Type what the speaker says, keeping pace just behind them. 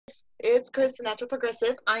It's Chris, the Natural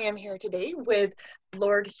Progressive. I am here today with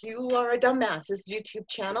Lord Hugh or Adumbass, his YouTube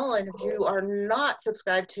channel. And if you are not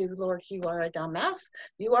subscribed to Lord Hugh or Adumbass,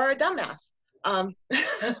 you are a dumbass.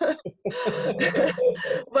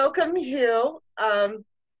 Welcome, Hugh.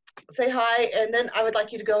 Say hi, and then I would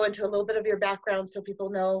like you to go into a little bit of your background so people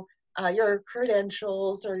know your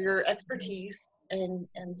credentials or your expertise and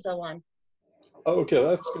so on. Okay,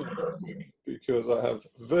 that's good because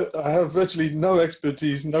I have virtually no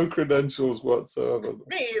expertise, no credentials whatsoever.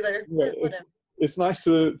 Me either. Yeah, it's nice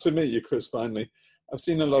to meet you, Chris. Finally, I've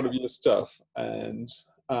seen a lot of your stuff, and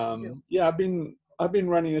yeah, I've been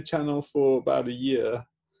running a channel for about a year,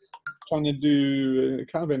 trying to do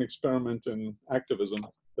kind of an experiment in activism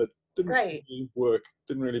that didn't really work,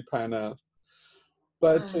 didn't really pan out,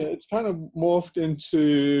 but it's kind of morphed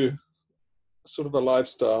into sort of a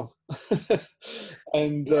lifestyle.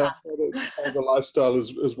 And the lifestyle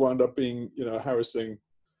has wound up being, harassing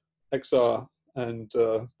XR and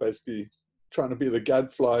basically trying to be the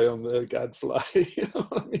gadfly on the gadfly. You know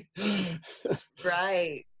what I mean?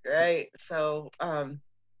 Right. So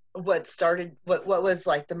what was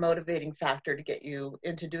like the motivating factor to get you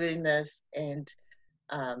into doing this, and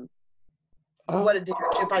what did you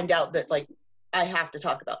find out that, like, I have to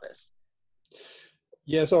talk about this?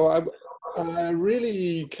 Yeah, so I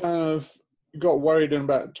really kind of got worried in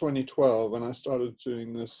about 2012 when I started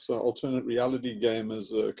doing this alternate reality game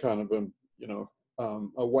as a kind of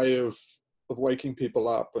a way of waking people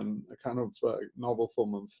up and a kind of novel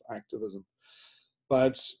form of activism.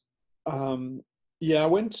 But yeah, I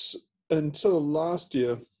went until last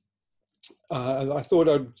year. I thought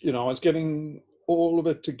I was getting all of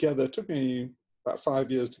it together. It took me about 5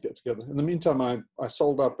 years to get together. In the meantime, I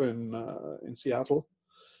sold up in Seattle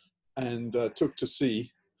and took to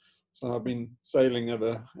sea. So I've been sailing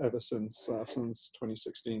ever since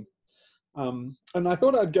 2016. And I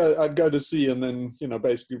thought I'd go to sea and then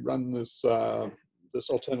basically run this this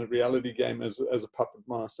alternate reality game as a puppet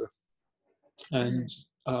master, and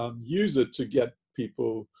use it to get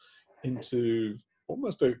people into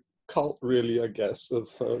almost a cult, really, I guess, of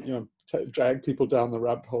drag people down the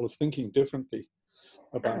rabbit hole of thinking differently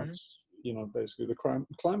about basically the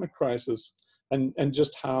climate crisis and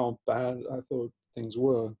just how bad I thought things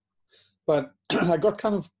were. But I got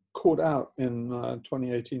kind of caught out in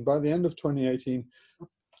 2018. By the end of 2018,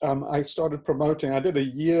 I started promoting. I did a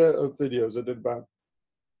year of videos. I did about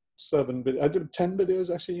 7 videos. I did 10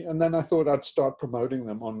 videos actually, and then I thought I'd start promoting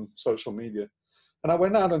them on social media. And I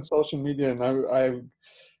went out on social media, and I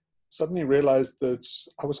suddenly realized that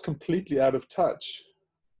I was completely out of touch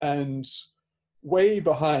and way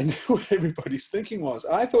behind where everybody's thinking was.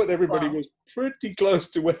 I thought everybody was pretty close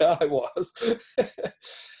to where I was.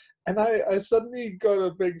 And I suddenly got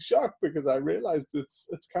a big shock because I realized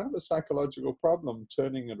it's kind of a psychological problem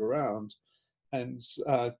turning it around. And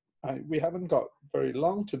we haven't got very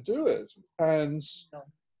long to do it. And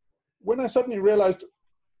when I suddenly realized,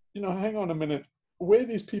 hang on a minute, where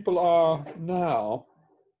these people are now,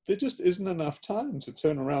 there just isn't enough time to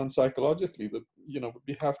turn around psychologically. That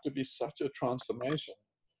we have to be such a transformation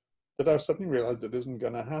that I suddenly realized it isn't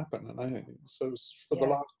going to happen. And so for the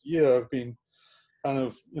last year, I've been kind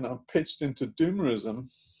of pitched into doomerism.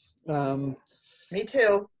 Me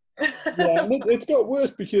too. Yeah, and it's got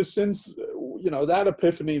worse because since that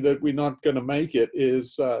epiphany that we're not going to make it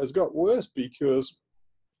has got worse because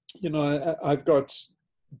I've got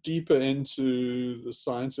deeper into the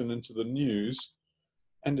science and into the news,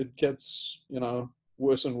 and it gets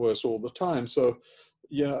worse and worse all the time. So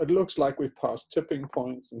it looks like we've passed tipping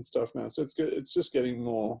points and stuff now. So it's just getting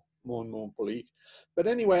more and more bleak. But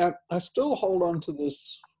anyway, I still hold on to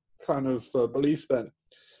this kind of belief that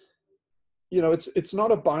it's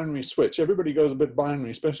not a binary switch. Everybody goes a bit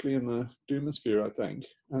binary, especially in the doomosphere, I think.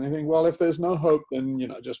 And I think, well, if there's no hope, then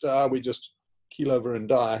we just keel over and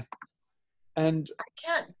die. And I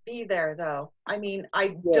can't be there, though. I mean,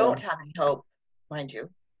 I don't have any hope, mind you,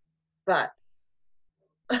 but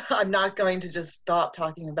I'm not going to just stop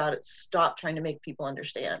talking about it, stop trying to make people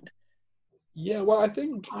understand. Yeah, well, I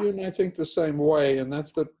think you and I think the same way, and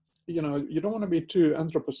that's that, you don't want to be too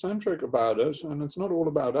anthropocentric about it, and it's not all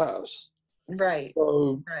about us. Right.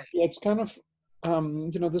 So, right. Yeah, it's kind of,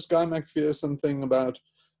 this Guy McPherson thing about,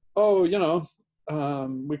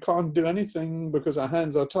 we can't do anything because our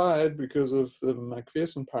hands are tied because of the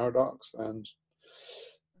McPherson paradox, and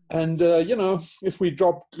if we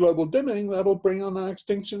drop global dimming, that'll bring on our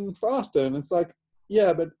extinction faster. And it's like,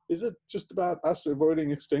 yeah, but is it just about us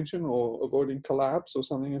avoiding extinction or avoiding collapse or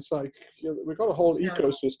something? It's like we've got a whole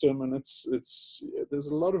ecosystem, and it's there's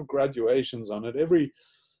a lot of graduations on it.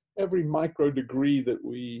 Every micro degree that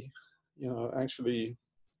we actually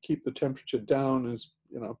keep the temperature down is,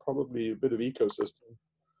 probably a bit of ecosystem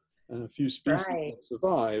and a few species Right. that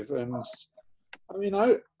survive. And I mean,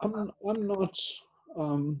 I'm not,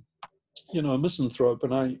 a misanthrope,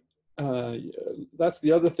 and that's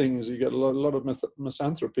the other thing is you get a lot of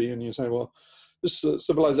misanthropy, and you say, well, this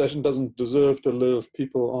civilization doesn't deserve to live.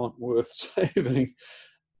 People aren't worth saving.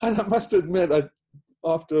 And I must admit,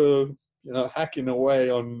 after hacking away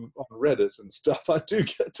on Reddit and stuff, I do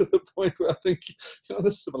get to the point where I think,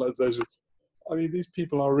 this civilization, I mean, these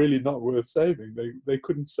people are really not worth saving. They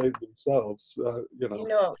couldn't save themselves.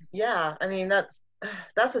 Yeah. I mean, that's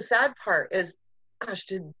the sad part is, gosh,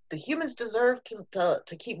 did the humans deserve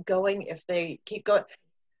to keep going if they keep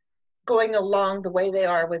going along the way they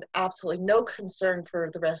are with absolutely no concern for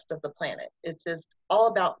the rest of the planet? It's just all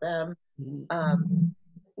about them,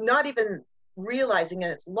 not even realizing,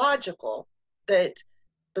 and it's logical that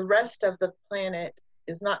the rest of the planet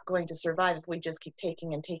is not going to survive if we just keep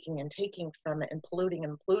taking and taking and taking from it and polluting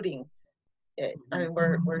it. I mean,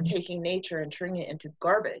 we're taking nature and turning it into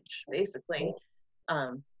garbage, basically,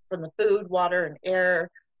 from the food, water, and air.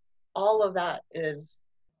 All of that is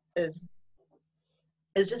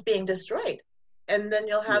just being destroyed, and then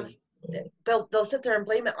you'll have they'll sit there and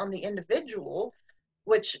blame it on the individual,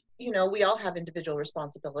 which we all have individual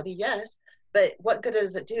responsibility, yes, but what good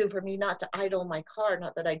does it do for me not to idle my car?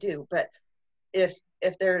 Not that I do, but if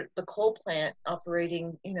they're the coal plant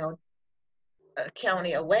operating a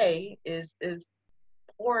county away is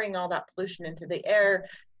pouring all that pollution into the air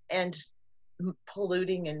and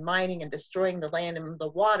polluting and mining and destroying the land and the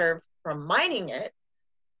water from mining it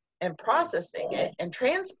and processing it and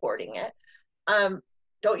transporting it,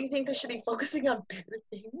 don't you think they should be focusing on bigger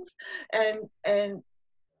things? And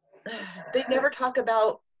they never talk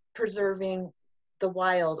about preserving the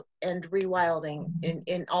wild and rewilding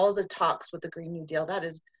in all the talks with the Green New Deal. That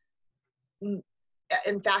is,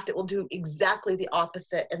 in fact, it will do exactly the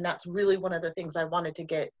opposite, and that's really one of the things I wanted to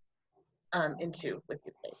get into with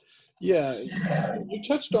you today. Yeah, you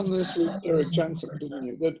touched on this with Eric Jansen, didn't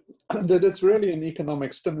you? That it's really an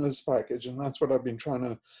economic stimulus package, and that's what I've been trying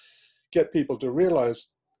to get people to realize.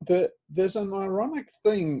 That there's an ironic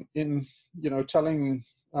thing in telling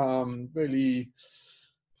really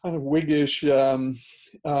kind of Whiggish,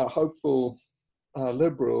 hopeful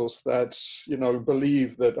liberals that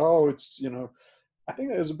believe that it's I think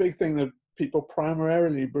there's a big thing that people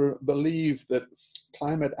primarily believe that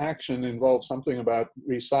climate action involves something about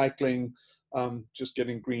recycling, just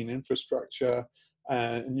getting green infrastructure,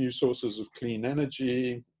 new sources of clean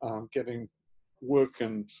energy, getting work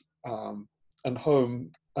and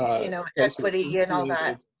home equity and all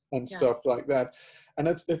that and stuff like that. And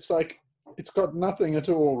it's like it's got nothing at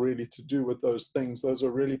all really to do with those things. Those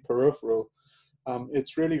are really peripheral.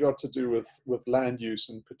 It's really got to do with land use,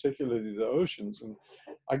 and particularly the oceans. And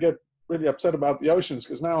I get really upset about the oceans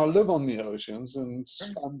because now I live on the oceans, and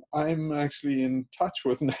I'm actually in touch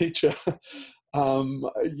with nature.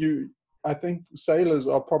 I think sailors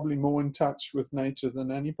are probably more in touch with nature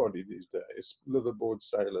than anybody these days, liveaboard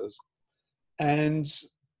sailors. And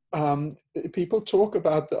people talk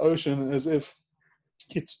about the ocean as if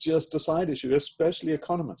it's just a side issue, especially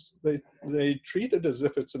economists. They treat it as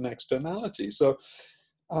if it's an externality. So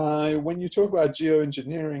when you talk about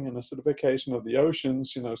geoengineering and acidification of the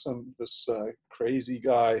oceans, this crazy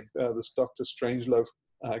guy, this Dr. Strangelove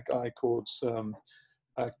guy called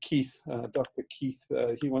Keith, Dr. Keith,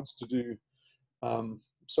 he wants to do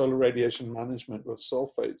solar radiation management with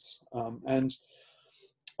sulfates.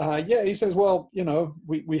 He says, well,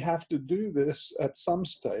 we have to do this at some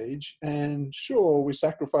stage, and sure, we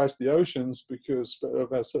sacrifice the oceans because of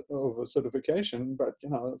acidification, but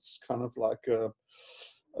it's kind of like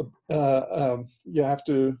you have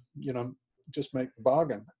to just make the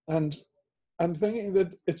bargain. And I'm thinking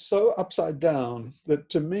that it's so upside down that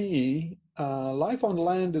to me, life on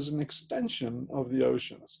land is an extension of the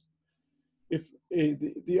oceans. If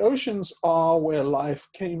the oceans are where life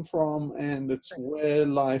came from, and it's where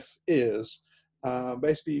life is,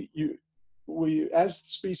 basically we as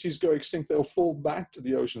species go extinct, they'll fall back to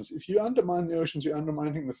the oceans. If you undermine the oceans, you're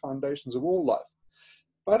undermining the foundations of all life.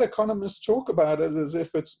 But economists talk about it as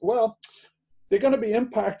if it's, well, there are going to be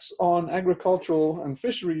impacts on agricultural and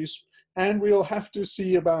fisheries, and we'll have to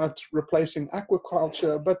see about replacing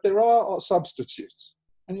aquaculture, but there are substitutes.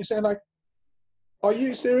 And you say, like, are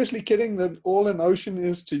you seriously kidding that all an ocean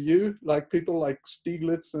is to you? Like people like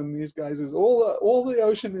Stieglitz and these guys, is all the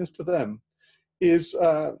ocean is to them is,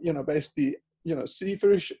 basically, sea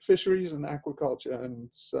fisheries and aquaculture.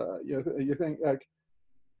 And you think, like,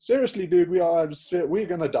 seriously, dude, we're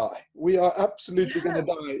going to die. We are absolutely going to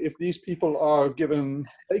die if these people are given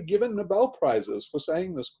Nobel Prizes for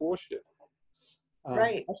saying this horseshit.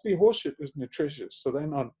 Right. Actually, horseshit is nutritious, so they're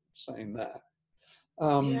not saying that.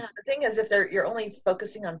 Yeah, the thing is, if you're only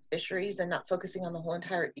focusing on fisheries and not focusing on the whole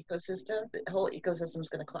entire ecosystem, the whole ecosystem is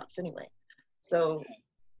going to collapse anyway. So,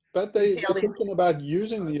 but you they're see all these. thinking about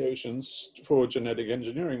using the oceans for genetic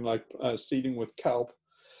engineering, like seeding with kelp.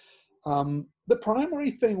 The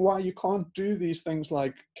primary thing why you can't do these things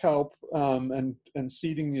like kelp and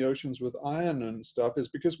seeding the oceans with iron and stuff is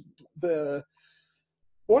because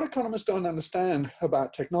what economists don't understand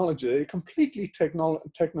about technology, they're completely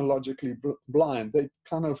technologically blind. They're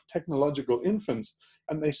kind of technological infants,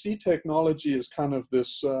 and they see technology as kind of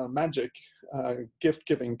this magic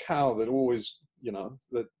gift-giving cow that always,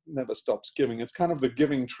 that never stops giving. It's kind of the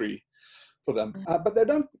giving tree for them, but they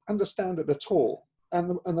don't understand it at all. And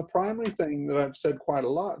the primary thing that I've said quite a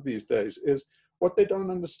lot these days is what they don't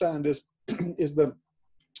understand is that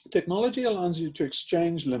technology allows you to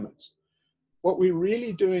exchange limits. What we're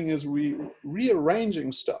really doing is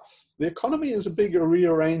rearranging stuff. The economy is a bigger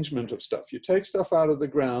rearrangement of stuff. You take stuff out of the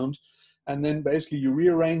ground, and then basically you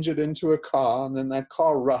rearrange it into a car, and then that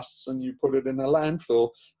car rusts, and you put it in a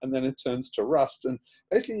landfill, and then it turns to rust. And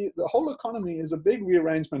basically the whole economy is a big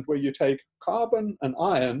rearrangement where you take carbon and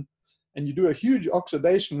iron, and you do a huge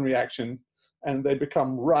oxidation reaction, and they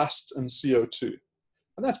become rust and CO2.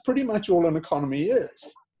 And that's pretty much all an economy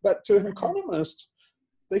is. But to an economist,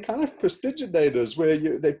 they kind of prestigitators where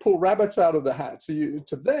they pull rabbits out of the hat. So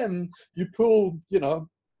to them, you pull,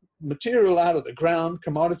 material out of the ground,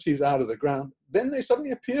 commodities out of the ground, then they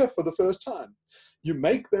suddenly appear for the first time. You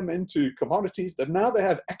make them into commodities that now they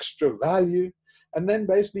have extra value, and then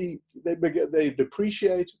basically they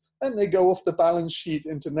depreciate, and they go off the balance sheet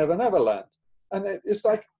into Never Never Land. And it's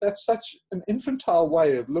like, that's such an infantile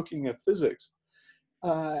way of looking at physics.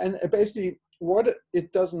 And basically what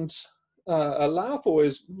it doesn't allow for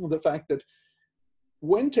is the fact that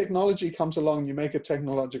when technology comes along, you make a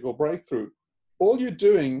technological breakthrough. All you're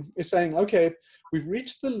doing is saying, okay, we've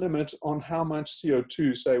reached the limit on how much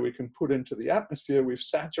CO2, say, we can put into the atmosphere. We've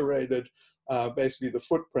saturated basically the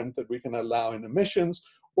footprint that we can allow in emissions,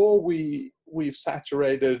 or we've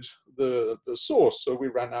saturated the source, so we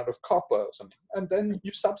ran out of copper or something. And then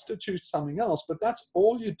you substitute something else, but that's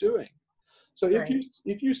all you're doing. So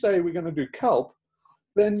if you say we're going to do kelp,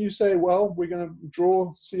 then you say, well, we're going to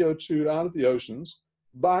draw CO2 out of the oceans,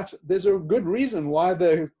 but there's a good reason why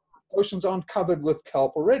the oceans aren't covered with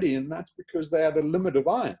kelp already, and that's because they had a limit of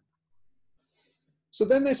iron. So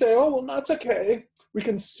then they say, oh, well, that's okay. We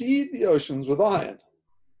can seed the oceans with iron.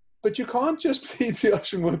 But you can't just seed the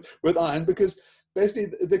ocean with iron, because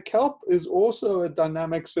basically the kelp is also a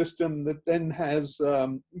dynamic system that then has,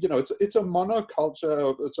 it's a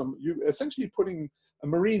monoculture. You're essentially putting a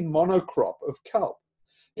marine monocrop of kelp.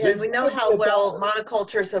 Yeah, and we know how well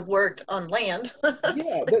monocultures have worked on land.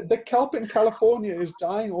 Yeah, the kelp in California is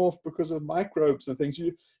dying off because of microbes and things.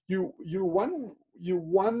 You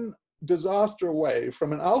one disaster away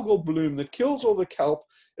from an algal bloom that kills all the kelp.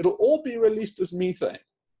 It'll all be released as methane.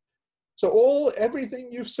 So everything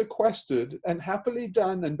you've sequestered and happily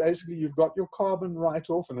done, and basically you've got your carbon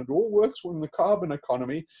write-off, and it all works in the carbon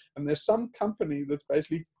economy. And there's some company that's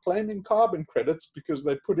basically claiming carbon credits because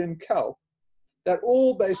they put in kelp. That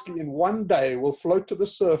all basically in one day will float to the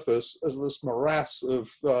surface as this morass of,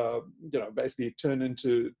 basically turn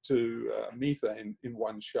into methane in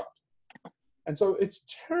one shot. And so it's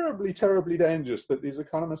terribly, terribly dangerous that these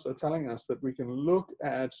economists are telling us that we can look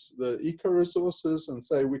at the eco-resources and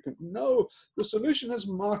say no, the solution is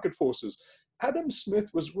market forces. Adam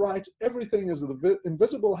Smith was right. Everything is the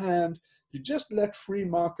invisible hand. You just let free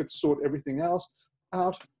markets sort everything else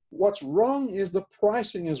out. What's wrong is the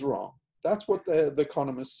pricing is wrong. That's what the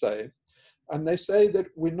economists say. And they say that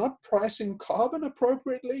we're not pricing carbon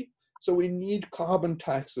appropriately, so we need carbon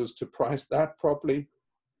taxes to price that properly.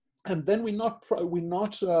 And then we're not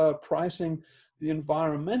pricing the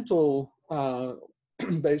environmental,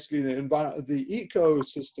 basically the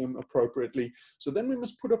ecosystem appropriately. So then we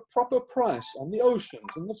must put a proper price on the oceans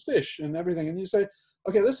and the fish and everything. And you say,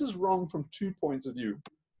 okay, this is wrong from 2 points of view.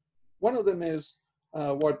 One of them is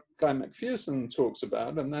what Guy McPherson talks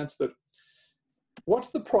about, and that's that, what's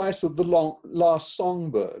the price of the last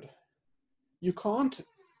songbird? You can't,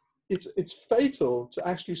 it's fatal to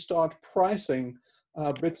actually start pricing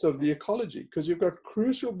bits of the ecology, because you've got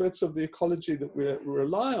crucial bits of the ecology that we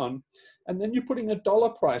rely on, and then you're putting a dollar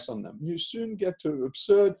price on them. You soon get to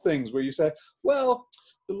absurd things where you say, well,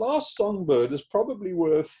 the last songbird is probably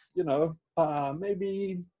worth,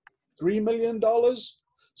 maybe $3 million.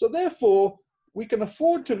 So therefore, we can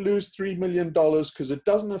afford to lose $3 million because it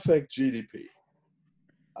doesn't affect GDP.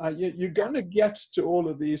 You're going to get to all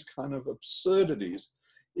of these kind of absurdities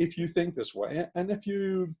if you think this way. And if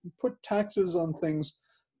you put taxes on things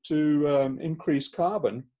to increase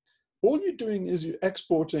carbon, all you're doing is you're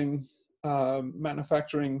exporting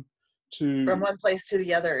manufacturing to... From one place to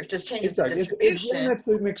the other. It just changes Exactly. the distribution. It's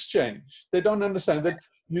an exchange. They don't understand that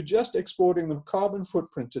you're just exporting the carbon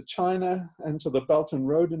footprint to China and to the Belt and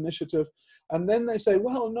Road Initiative. And then they say,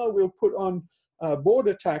 well, no, we'll put on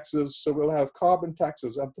border taxes, so we'll have carbon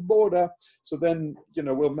taxes at the border. So then,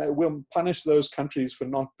 we'll punish those countries for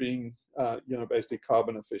not being, basically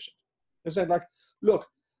carbon efficient. They say, like, look,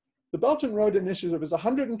 the Belt and Road Initiative is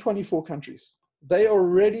 124 countries. They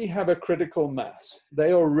already have a critical mass.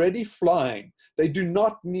 They're already flying. They do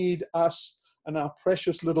not need us and our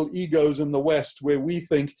precious little egos in the West, where we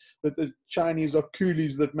think that the Chinese are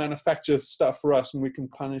coolies that manufacture stuff for us and we can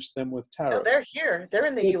punish them with tariffs. No, they're here. They're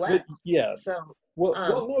in the U.S. Yeah. So, well,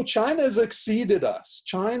 no, China's exceeded us.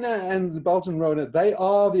 China and the Belt and Road, they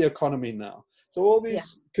are the economy now. So all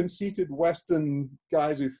these conceited Western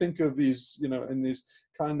guys who think of these, in these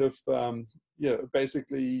kind of,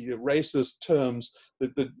 basically racist terms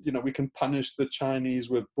that we can punish the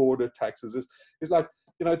Chinese with border taxes. It's like,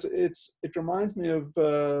 it reminds me of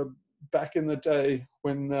back in the day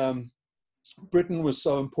when Britain was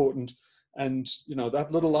so important, and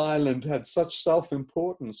that little island had such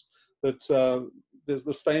self-importance that there's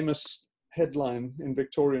the famous headline in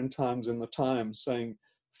Victorian times in the Times saying,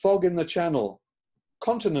 "Fog in the Channel,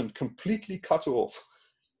 continent completely cut off."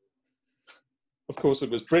 Of course,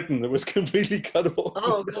 it was Britain that was completely cut off.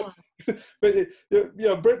 Oh God!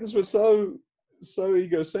 But Britons were so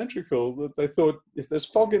egocentrical that they thought, if there's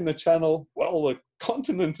fog in the Channel, well, the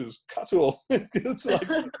continent is cut off. It's like,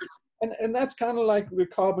 and that's kind of like the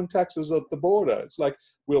carbon taxes at the border. It's like,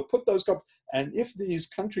 we'll put those, and if these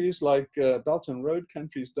countries like Belt and Road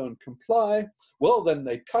countries don't comply, well, then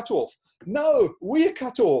they cut off. No, we're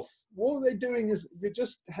cut off. All they're doing is you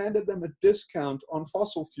just handed them a discount on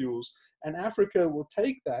fossil fuels, and Africa will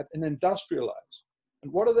take that and industrialize.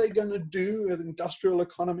 And what are they going to do with industrial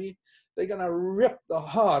economy? They're going to rip the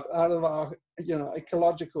heart out of our,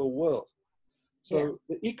 ecological world. So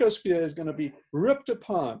the ecosphere is going to be ripped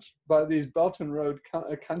apart by these Belt and Road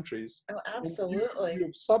countries. Oh, absolutely.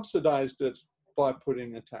 You've subsidized it by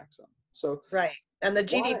putting a tax on. So right. And the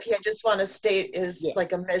GDP, I just want to state, is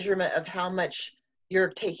like a measurement of how much you're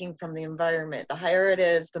taking from the environment. The higher it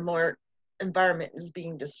is, the more environment is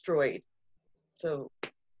being destroyed. So.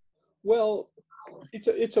 Well,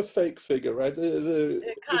 it's a fake figure, right?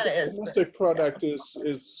 It kind of is. The domestic product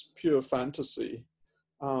is pure fantasy,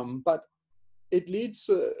 but it leads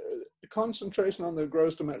concentration on the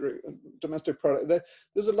gross domestic product.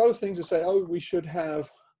 There's a lot of things to say. Oh, we should have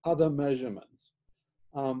other measurements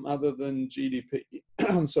other than GDP.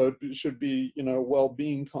 So it should be,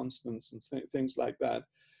 well-being constants and things like that.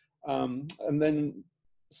 And then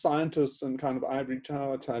scientists and kind of ivory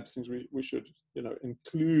tower type things, we should,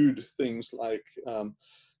 include things like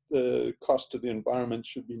the cost to the environment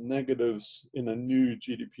should be negatives in a new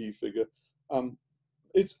GDP figure.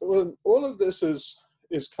 All of this is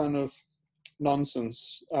kind of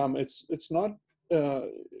nonsense. It's not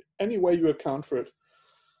any way you account for it.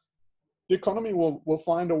 The economy will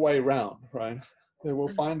find a way around, right? They will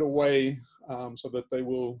find a way so that they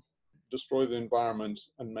will destroy the environment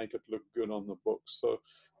and make it look good on the books. So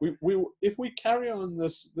if we carry on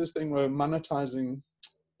this thing where monetizing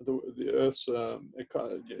the Earth's the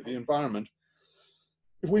environment,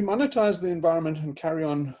 if we monetize the environment and carry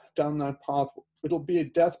on down that path, it'll be a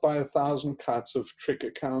death by 1,000 cuts of trick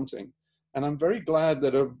accounting. And I'm very glad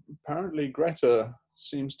that apparently Greta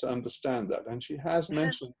seems to understand that. And she has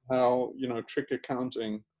mentioned how, trick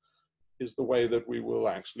accounting is the way that we will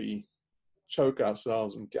actually choke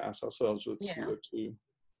ourselves and gas ourselves with CO2.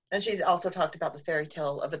 And she's also talked about the fairy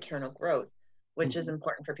tale of eternal growth, which is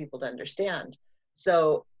important for people to understand.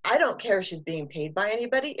 So I don't care if she's being paid by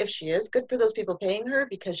anybody. If she is, good for those people paying her,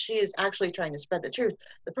 because she is actually trying to spread the truth.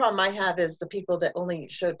 The problem I have is the people that only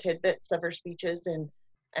show tidbits of her speeches and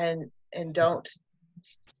don't,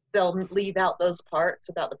 they'll leave out those parts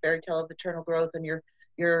about the fairy tale of eternal growth, and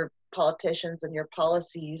your politicians and your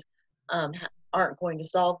policies aren't going to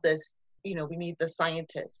solve this. We need the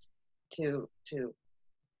scientists to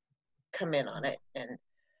come in on it, and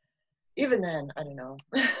even then, I don't know.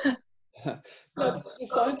 No, the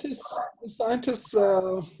scientists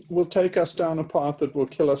will take us down a path that will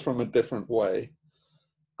kill us from a different way.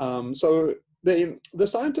 So the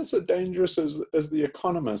scientists are dangerous as the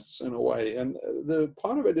economists in a way, and the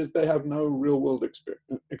part of it is they have no real world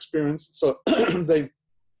experience. So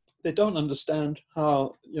They don't understand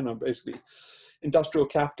how, basically industrial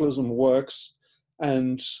capitalism works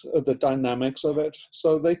and the dynamics of it.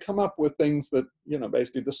 So they come up with things that,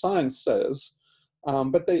 basically the science says,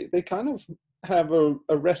 but they kind of have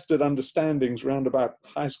arrested understandings round about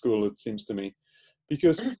high school, it seems to me,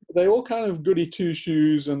 because they all kind of goody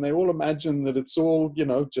two-shoes, and they all imagine that it's all,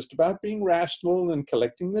 just about being rational and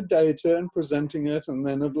collecting the data and presenting it, and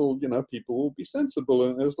then it'll, people will be sensible.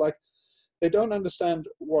 And it's like, they don't understand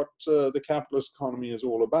what the capitalist economy is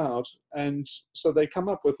all about. And so they come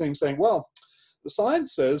up with things saying, well, the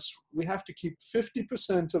science says we have to keep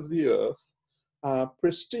 50% of the earth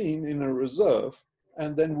pristine in a reserve,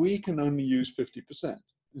 and then we can only use 50%.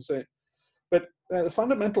 You say, but the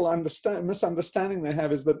fundamental misunderstanding they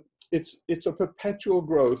have is that it's a perpetual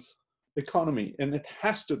growth economy, and it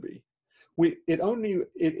has to be.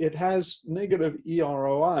 It has negative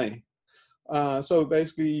EROI. So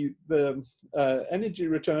basically, the energy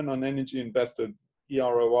return on energy invested,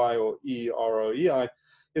 EROI or EROEI,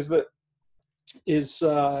 is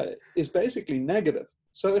basically negative.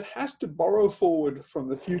 So it has to borrow forward from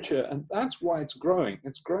the future, and that's why it's growing.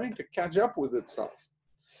 It's growing to catch up with itself.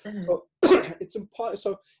 Mhm. So it's important.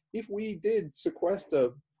 So if we did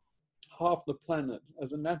sequester half the planet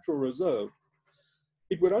as a natural reserve,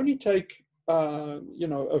 it would only take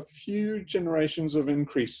a few generations of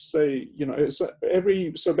increase. Say, so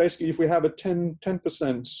basically, if we have a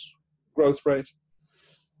 10% growth rate,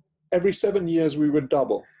 every 7 years we would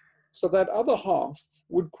double. So that other half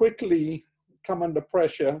would quickly come under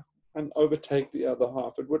pressure and overtake the other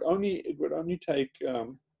half. It would only take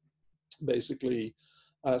basically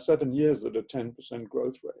 7 years at a 10%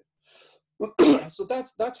 growth rate. So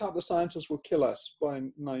that's how the scientists will kill us,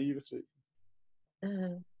 by naivety.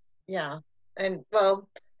 Mhm. Yeah. And well,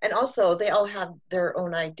 and also they all have their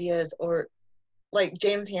own ideas, or like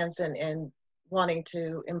James Hansen in wanting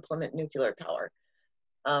to implement nuclear power.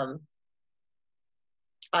 Um,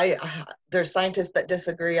 there's scientists that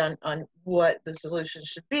disagree on what the solution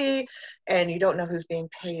should be, and you don't know who's being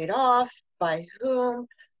paid off by whom.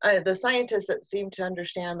 The scientists that seem to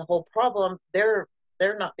understand the whole problem, they're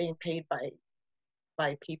not being paid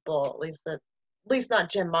by people, at least not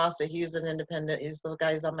Jim Massa. He's an independent. He's the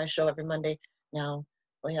guy who's on my show every Monday now.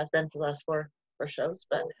 Well, he has been for the last four shows.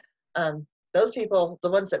 But those people, the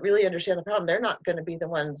ones that really understand the problem, they're not going to be the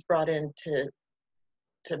ones brought in to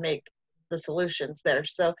make the solutions there.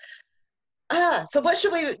 So what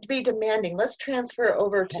should we be demanding? Let's transfer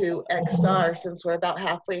over to XR, since we're about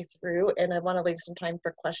halfway through, and I want to leave some time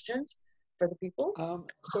for questions for the people.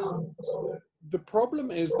 So the problem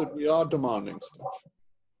is that we are demanding stuff.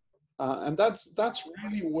 And that's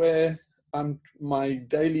really where my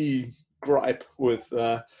daily gripe with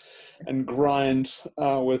and grind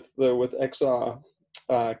with XR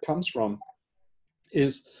comes from,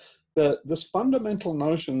 is this fundamental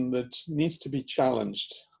notion that needs to be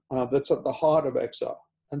challenged, that's at the heart of XR.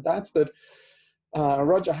 And that's that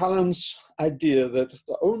Roger Hallam's idea that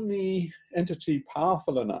the only entity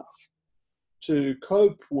powerful enough to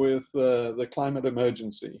cope with the climate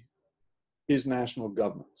emergency is national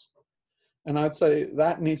governments. And I'd say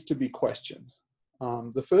that needs to be questioned.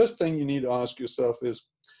 The first thing you need to ask yourself is,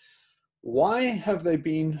 why have they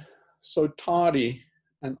been so tardy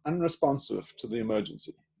and unresponsive to the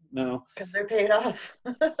emergency? Now, because they're paid off.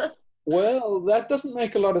 well, that doesn't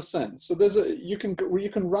make a lot of sense. So you can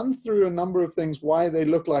run through a number of things why they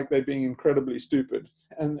look like they're being incredibly stupid,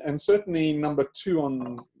 and certainly number 2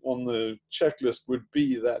 on the checklist would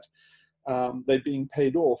be that they're being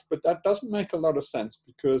paid off. But that doesn't make a lot of sense,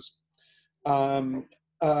 because they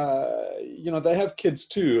have kids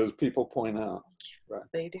too, as people point out. Right?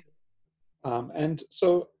 They do. And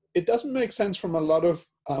so it doesn't make sense from a lot of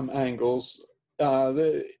angles.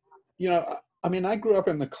 I grew up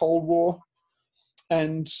in the Cold War,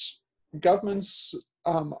 and governments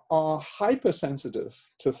are hypersensitive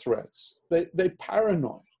to threats. They're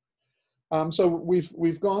paranoid. So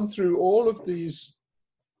we've gone through all of these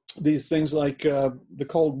things like the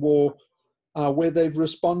Cold War, where they've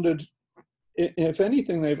responded. If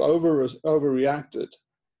anything, they've overreacted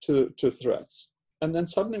to threats. And then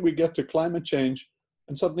suddenly we get to climate change,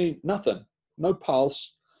 and suddenly nothing, no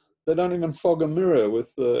pulse. They don't even fog a mirror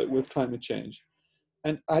with climate change.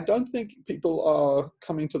 And I don't think people are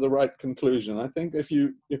coming to the right conclusion. I think if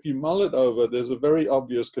you mull it over, there's a very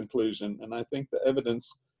obvious conclusion. And I think the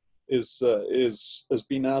evidence has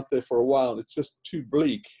been out there for a while. It's just too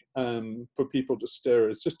bleak for people to stare.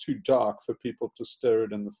 It's just too dark for people to stare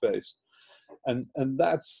it in the face. And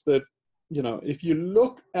that's that, if you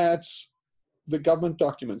look at the government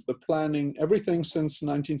documents, the planning, everything since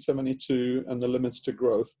 1972 and the limits to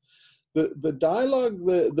growth, The dialogue,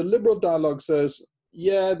 the liberal dialogue says,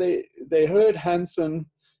 yeah, they heard Hansen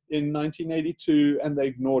in 1982 and they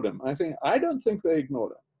ignored him. I don't think they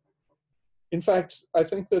ignored him. In fact, I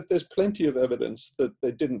think that there's plenty of evidence that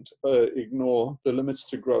they didn't ignore the limits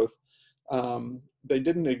to growth. They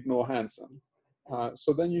didn't ignore Hansen.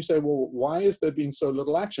 So then you say, well, why has there been so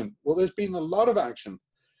little action? Well, there's been a lot of action.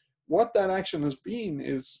 What that action has been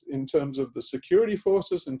is in terms of the security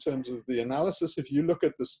forces, in terms of the analysis. If you look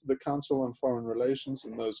at the Council on Foreign Relations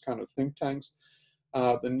and those kind of think tanks,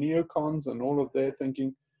 the neocons and all of their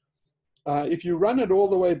thinking, if you run it all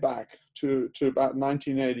the way back to about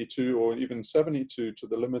 1982 or even 72 to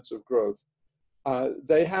the limits of growth,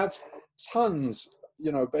 they have tons,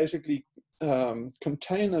 basically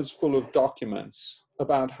containers full of documents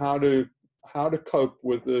about how to cope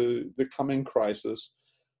with the coming crisis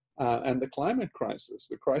and the climate crisis,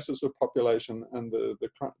 the crisis of population and the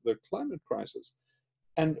climate crisis.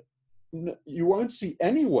 And you won't see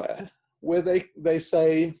anywhere where they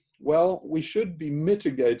say, well, we should be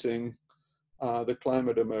mitigating the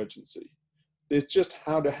climate emergency. It's just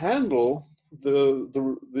how to handle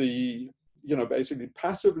basically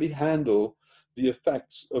passively handle the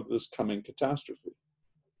effects of this coming catastrophe.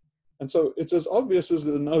 And so it's as obvious as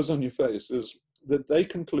the nose on your face is that they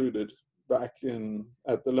concluded back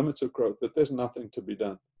at the limits of growth that there's nothing to be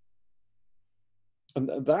done. And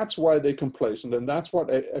that's why they're complacent, and that's what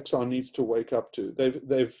XR needs to wake up to.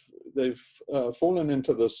 They've fallen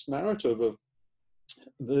into this narrative of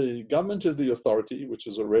the government is the authority, which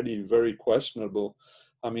is already very questionable.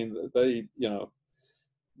 I mean, they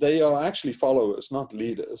are actually followers, not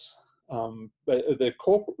leaders. The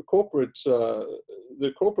corporate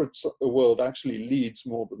world actually leads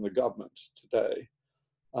more than the government today,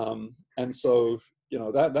 and so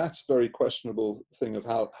that's a very questionable thing of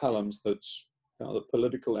Hallam's, that the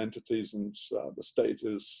political entities and the state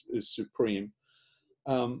is supreme.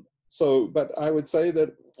 But I would say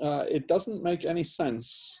that it doesn't make any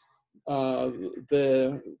sense,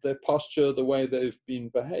 their posture, the way they've been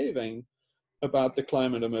behaving about the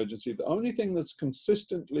climate emergency. The only thing that's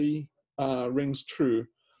consistently rings true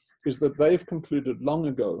is that they've concluded long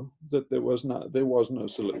ago that there was no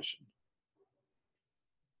solution.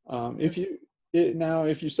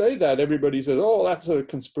 If you say that, everybody says, "Oh, that's a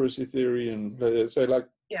conspiracy theory," and they say, like,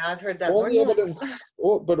 yeah, I've heard that. All the evidence,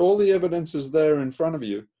 but all the evidence is there in front of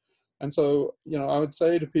you. And so, I would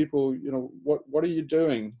say to people, what are you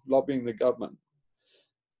doing lobbying the government?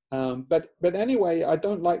 But anyway, I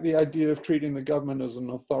don't like the idea of treating the government as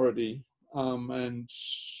an authority, and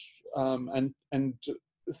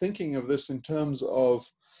thinking of this in terms of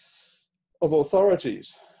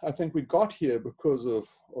authorities. I think we got here because of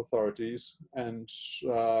authorities, and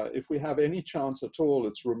if we have any chance at all,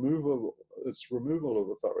 it's removal of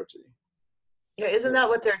authority. Yeah, isn't that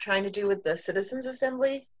what they're trying to do with the Citizens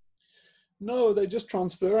Assembly? No, they're just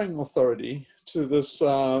transferring authority to this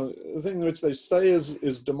thing which they say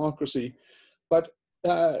is democracy, but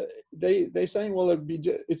they're saying, well,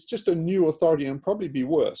 it's just a new authority and probably be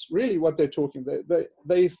worse. Really, what they're talking,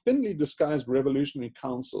 they thinly disguised revolutionary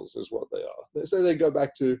councils is what they are. They say they go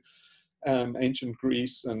back to ancient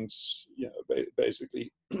Greece and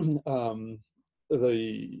basically that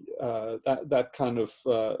kind of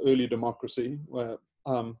early democracy, where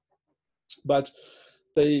but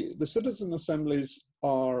the citizen assemblies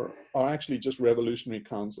are actually just revolutionary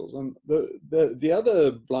councils. And the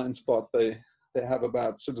other blind spot they have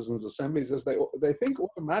about citizens assemblies is they think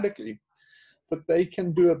automatically that they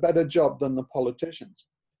can do a better job than the politicians.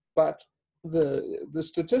 But the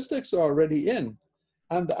statistics are already in,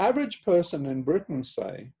 and the average person in Britain,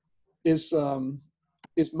 say, is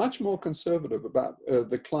much more conservative about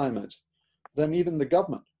the climate than even the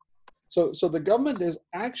government. So the government is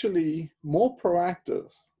actually more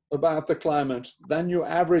proactive about the climate than your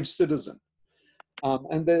average citizen.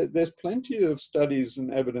 And there's plenty of studies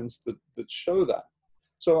and evidence that show that.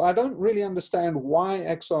 So I don't really understand why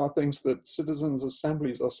XR thinks that citizens'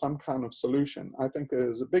 assemblies are some kind of solution. I think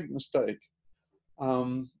there's a big mistake.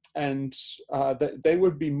 They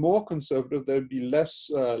would be more conservative. They'd be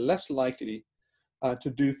less likely to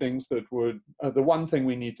do things that would, the one thing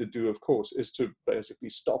we need to do, of course, is to basically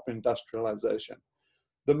stop industrialization.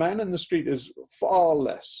 The man in the street is far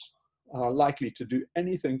less likely to do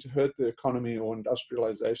anything to hurt the economy or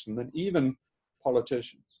industrialization than even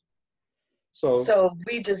politicians. So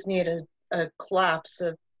we just need a collapse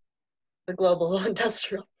of the global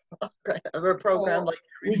industrial program.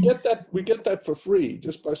 We get that for free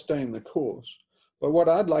just by staying the course. But what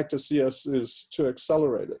I'd like to see us is to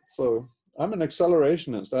accelerate it. So I'm an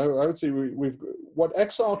accelerationist. I would say what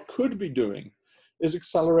XR could be doing is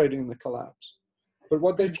accelerating the collapse. But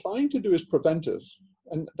what they're trying to do is prevent it.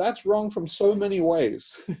 And that's wrong from so many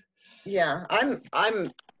ways. Yeah, I'm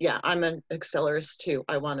an accelerist too.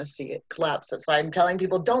 I want to see it collapse. That's why I'm telling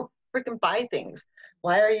people don't freaking buy things.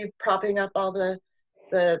 Why are you propping up all the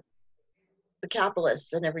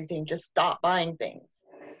capitalists and everything? Just stop buying things.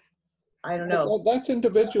 I don't know. That's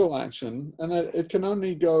individual action, and it can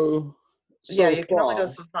only go Yeah, so you can only go far.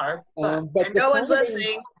 so far. But But and the no kind one's of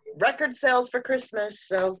listening. Record sales for Christmas,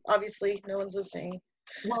 so obviously no one's listening.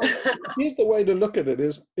 well, here's the way to look at it: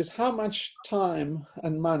 is how much time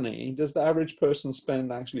and money does the average person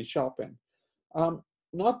spend actually shopping?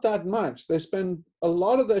 Not that much. They spend a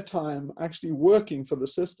lot of their time actually working for the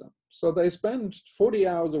system. So they spend 40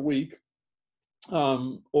 hours a week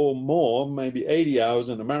or more, maybe 80 hours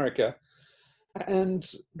in America. And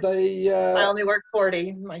they... I only work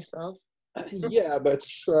 40 myself. yeah, but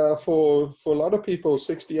for a lot of people,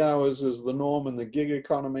 60 hours is the norm in the gig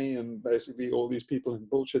economy, and basically all these people in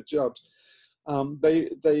bullshit jobs.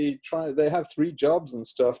 They have 3 jobs and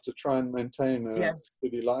stuff to try and maintain a Yes,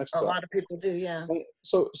 city a lifestyle. lot of people do, yeah.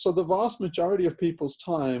 So the vast majority of people's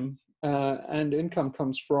time and income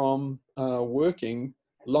comes from working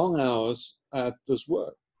long hours at this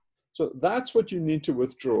work. So that's what you need to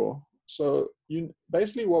withdraw. So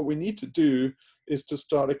basically what we need to do is to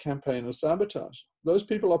start a campaign of sabotage. Those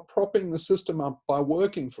people are propping the system up by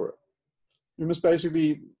working for it. You must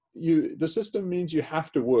basically, the system means you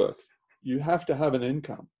have to work. You have to have an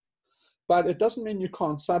income. But it doesn't mean you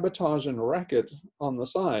can't sabotage and wreck it on the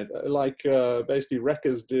side, like basically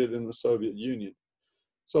wreckers did in the Soviet Union.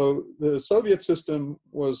 So the Soviet system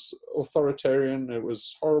was authoritarian. It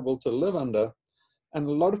was horrible to live under. And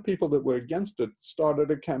a lot of people that were against it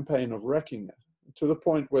started a campaign of wrecking it, to the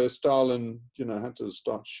point where Stalin, had to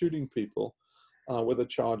start shooting people with a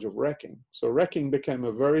charge of wrecking. So wrecking became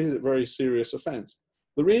a very, very serious offense.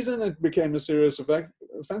 The reason it became a serious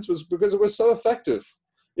offense was because it was so effective.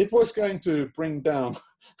 It was going to bring down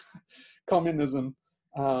communism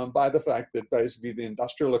by the fact that basically the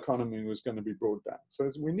industrial economy was going to be brought down. So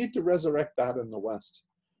we need to resurrect that in the West.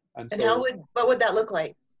 And what would that look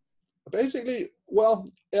like? Basically, well,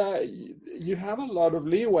 you have a lot of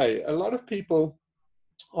leeway. A lot of people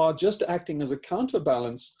are just acting as a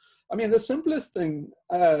counterbalance. I mean, the simplest thing,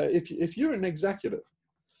 if you're an executive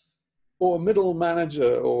or a middle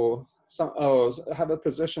manager or have a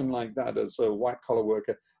position like that as a white collar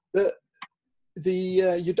worker,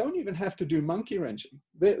 you don't even have to do monkey wrenching.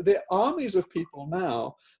 There are armies of people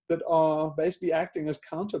now that are basically acting as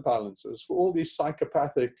counterbalances for all these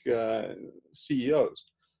psychopathic CEOs.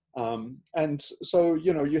 And so,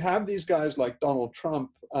 you have these guys like Donald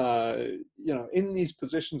Trump, in these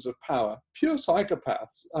positions of power, pure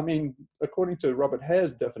psychopaths. I mean, according to Robert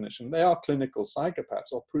Hare's definition, they are clinical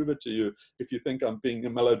psychopaths. I'll prove it to you if you think I'm being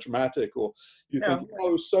melodramatic, or you think,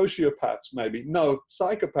 oh, sociopaths maybe. No,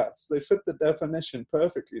 psychopaths. They fit the definition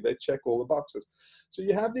perfectly. They check all the boxes. So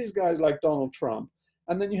you have these guys like Donald Trump.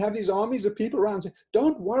 And then you have these armies of people around saying,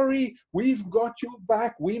 don't worry, we've got your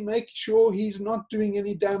back. We make sure he's not doing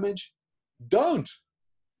any damage. Don't.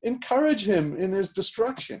 Encourage him in his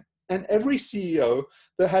destruction. And every CEO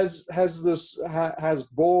that has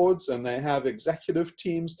boards, and they have executive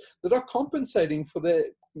teams that are compensating for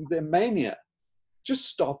their mania. Just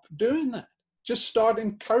stop doing that. Just start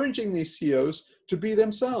encouraging these CEOs to be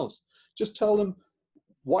themselves. Just tell them,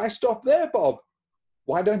 why stop there, Bob?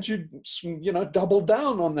 Why don't you, double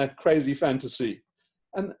down on that crazy fantasy?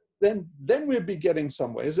 And then we'll be getting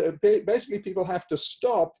somewhere. Basically, people have to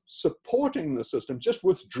stop supporting the system. Just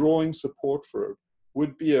withdrawing support for it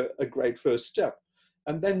would be a great first step.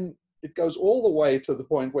 And then it goes all the way to the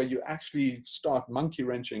point where you actually start monkey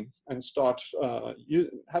wrenching and start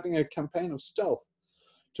having a campaign of stealth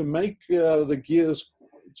to make the gears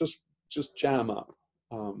just jam up.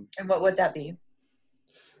 And what would that be?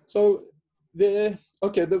 So the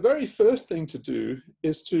very first thing to do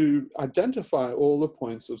is to identify all the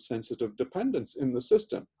points of sensitive dependence in the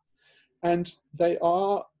system. And they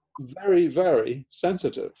are very, very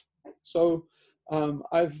sensitive. So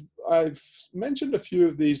I've mentioned a few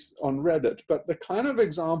of these on Reddit, but the kind of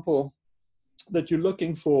example that you're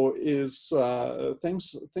looking for is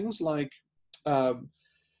things like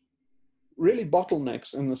really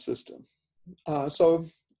bottlenecks in the system.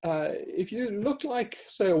 If you look like,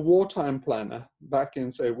 say, a wartime planner back in,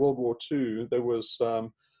 say, World War II, there was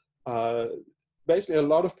basically a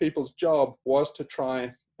lot of people's job was to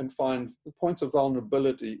try and find points of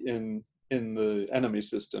vulnerability in the enemy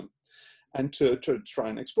system and to try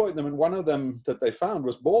and exploit them. And one of them that they found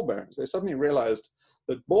was ball bearings. They suddenly realized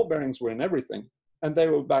that ball bearings were in everything, and they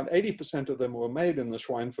were about 80% of them were made in the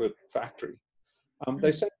Schweinfurt factory.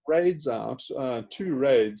 They sent raids out, 2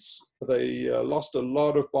 raids. They lost a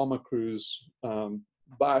lot of bomber crews,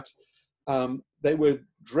 but they were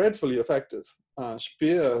dreadfully effective.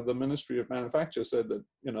 Speer, the Ministry of Manufacture, said that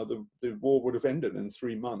the war would have ended in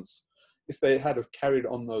 3 months if they had have carried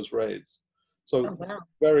on those raids. So Oh, wow.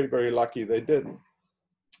 very, very lucky they didn't.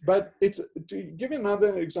 But to give you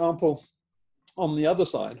another example, on the other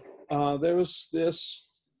side, there was this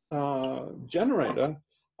generator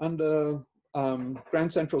under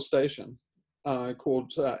Grand Central Station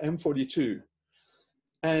called M42.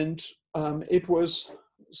 And it was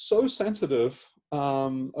so sensitive, a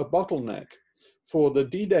bottleneck for the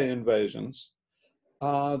D-Day invasions,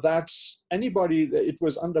 that it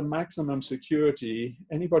was under maximum security.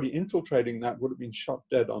 Anybody infiltrating that would have been shot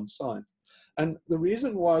dead on sight. And the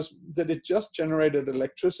reason was that it just generated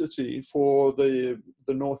electricity for the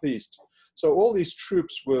Northeast. So all these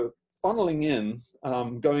troops were funneling in,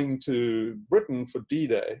 going to Britain for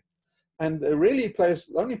D-Day. And the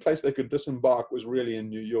only place they could disembark was really in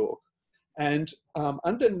New York. And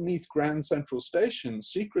underneath Grand Central Station,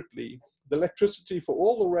 secretly, the electricity for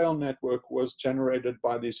all the rail network was generated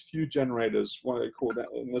by these few generators. What they called,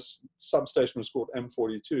 in this substation was called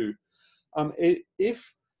M42.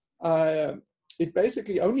 It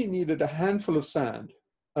basically only needed a handful of sand.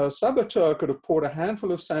 A saboteur could have poured a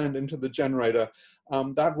handful of sand into the generator.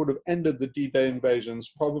 That would have ended the D-Day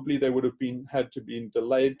invasions. Probably they would have had to be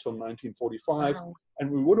delayed till 1945, wow. And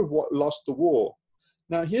we would have lost the war.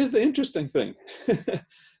 Now, here's the interesting thing.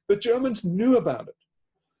 The Germans knew about it.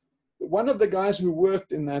 One of the guys who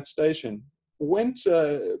worked in that station went,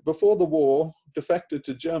 before the war, defected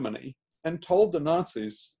to Germany and told the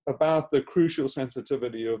Nazis about the crucial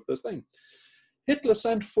sensitivity of this thing. Hitler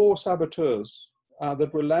sent 4 saboteurs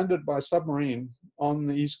that were landed by submarine on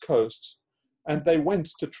the East Coast, and they went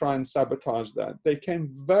to try and sabotage that. They came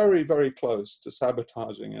very, very close to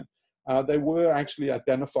sabotaging it. They were actually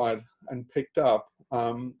identified and picked up,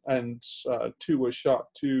 and 2 were shot,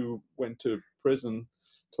 2 went to prison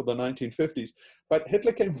till the 1950s. But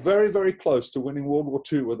Hitler came very, very close to winning World War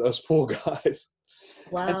II with those 4 guys.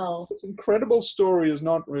 Wow. And this incredible story is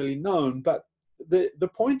not really known, but the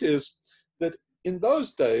point is that in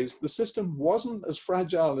those days, the system wasn't as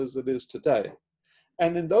fragile as it is today.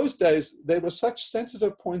 And in those days, there were such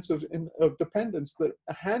sensitive points of dependence that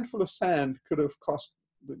a handful of sand could have cost,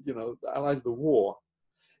 the Allies the war.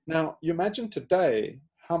 Now, you imagine today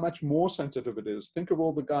how much more sensitive it is. Think of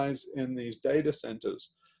all the guys in these data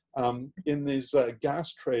centers, in these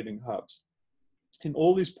gas trading hubs, in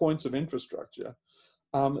all these points of infrastructure.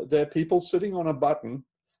 There are people sitting on a button.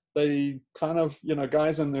 They kind of,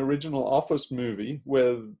 guys in the original Office movie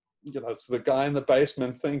where, it's the guy in the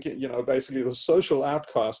basement thinking, basically the social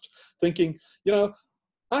outcast thinking, I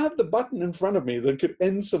have the button in front of me that could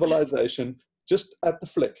end civilization just at the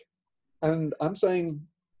flick. And I'm saying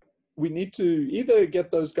we need to either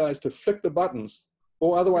get those guys to flick the buttons,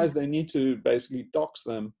 or otherwise they need to basically dox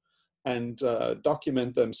them and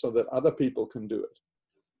document them so that other people can do it.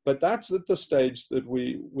 But that's at the stage that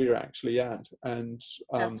we're actually at. And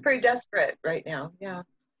that's pretty desperate right now. Yeah.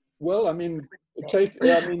 Well,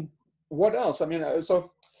 what else?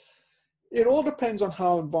 So it all depends on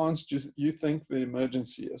how advanced you think the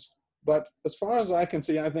emergency is. But as far as I can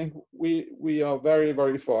see, I think we are very,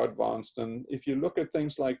 very far advanced. And if you look at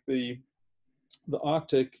things like the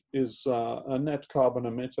Arctic is a net carbon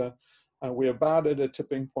emitter, we're about at a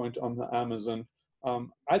tipping point on the Amazon.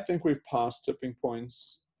 I think we've passed tipping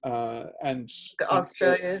points. And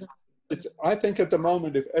Australia. I think at the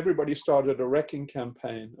moment, if everybody started a wrecking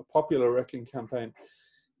campaign, a popular wrecking campaign,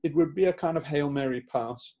 it would be a kind of Hail Mary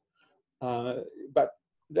pass. But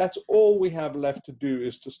that's all we have left to do,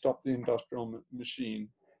 is to stop the industrial machine.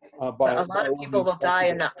 A lot of people will die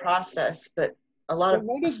in that process, but a lot of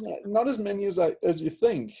not as many as you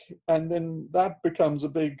think. And then that becomes a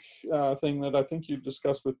big thing that I think you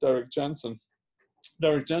discussed with Derek Jensen.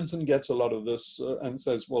 Derek Jensen gets a lot of this and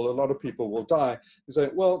says, well, a lot of people will die. You say,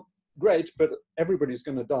 well, great, but everybody's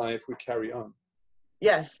going to die if we carry on.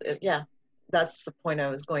 Yes, yeah. That's the point I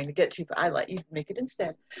was going to get to, but I let you make it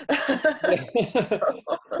instead. But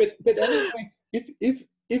anyway,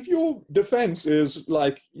 if your defense is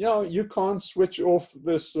like, you can't switch off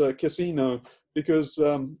this casino because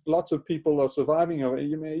lots of people are surviving,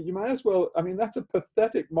 you may as well. That's a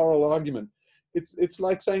pathetic moral argument. It's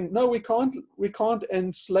like saying, no, we can't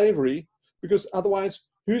end slavery because otherwise,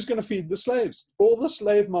 who's going to feed the slaves? All the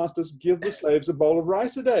slave masters give the slaves a bowl of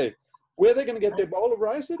rice a day. Where are they going to get their bowl of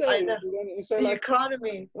rice a day? I know.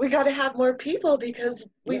 Economy. We got to have more people because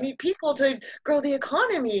we need people to grow the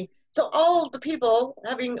economy. So all the people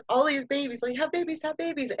having all these babies, like have babies,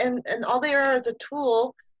 and all they are is a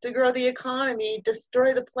tool to grow the economy,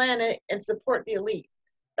 destroy the planet, and support the elite.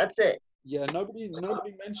 That's it. Yeah, nobody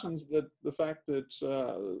mentions that the fact that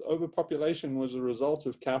overpopulation was a result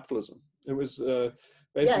of capitalism. It was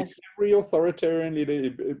basically Yes. every authoritarian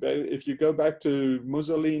leader. If you go back to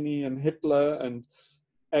Mussolini and Hitler and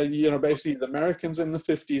basically the Americans in the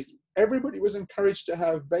 50s, everybody was encouraged to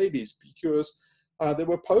have babies because there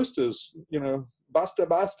were posters, "Basta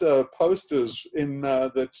basta" posters in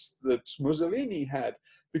that Mussolini had,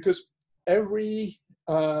 because every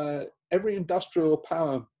industrial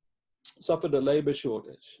power suffered a labor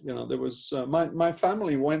shortage. There was my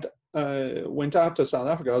family went out to South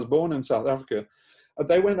Africa. I was born in South Africa.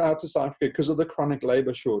 They went out to South Africa because of the chronic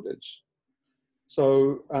labor shortage.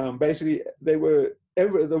 So basically,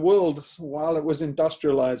 the world, while it was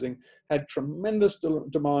industrializing, had tremendous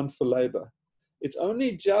demand for labor. It's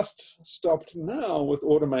only just stopped now with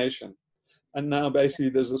automation. And now basically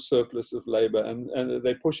there's a surplus of labor, and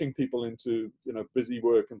they're pushing people into busy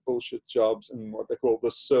work and bullshit jobs and what they call the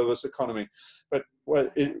service economy. But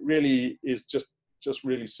it really is just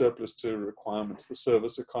really surplus to requirements. The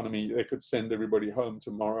service economy, they could send everybody home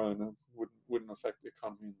tomorrow and it wouldn't affect the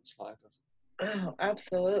economy in the slightest. Oh,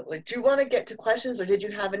 absolutely. Do you want to get to questions, or did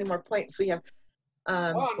you have any more points? We have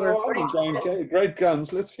Oh we're no, I've been 42 going minutes. great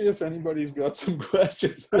guns. Let's see if anybody's got some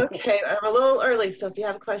questions. Okay, I'm a little early, so if you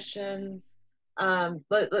have questions,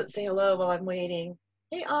 let's say hello while I'm waiting.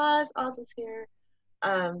 Hey, Oz. Oz is here.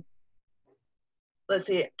 Um, let's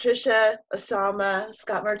see. Trisha, Osama,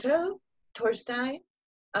 Scott Marteau, Torstein,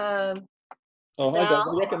 um, Oh, hi guys.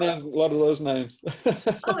 Val. I recognize a lot of those names.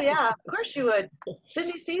 Oh yeah, of course you would.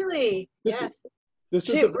 Cindy Seeley. This Yes. this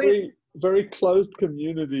is She, a we, very closed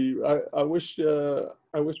community. I wish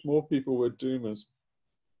more people were Doomers.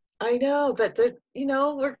 I know, but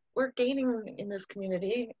we're gaining in this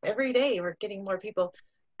community every day. We're getting more people.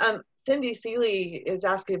 Cindy Seeley is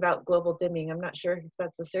asking about global dimming. I'm not sure if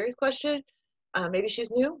that's a serious question. Maybe she's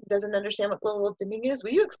new, doesn't understand what global dimming is.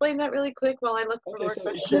 Will you explain that really quick while I look for Okay, more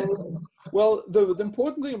questions? well, the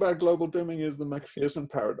important thing about global dimming is the McPherson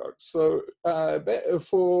paradox. So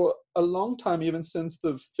for a long time, even since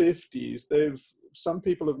the 50s, some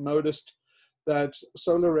people have noticed that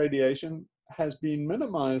solar radiation has been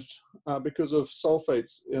minimized because of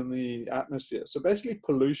sulfates in the atmosphere. So basically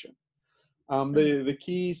pollution. The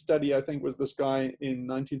key study, I think, was this guy in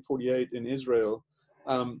 1948 in Israel,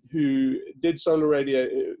 who did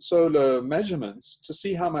solar measurements to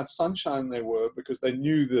see how much sunshine there were, because they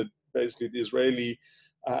knew that basically the Israeli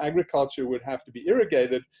agriculture would have to be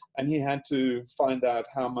irrigated, and he had to find out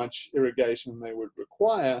how much irrigation they would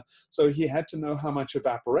require. So he had to know how much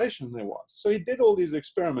evaporation there was. So he did all these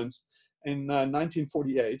experiments in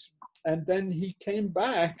 1948, and then he came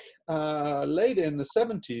back later in the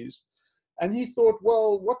 70s. And he thought,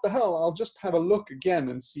 well, what the hell? I'll just have a look again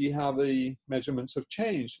and see how the measurements have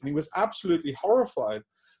changed. And he was absolutely horrified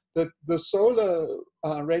that the solar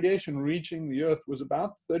radiation reaching the Earth was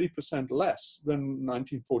about 30% less than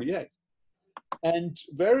 1948. And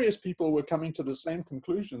various people were coming to the same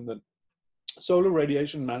conclusion, that solar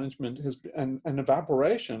radiation management and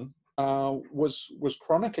evaporation was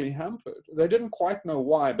chronically hampered. They didn't quite know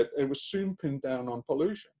why, but it was soon pinned down on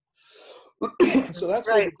pollution. So that's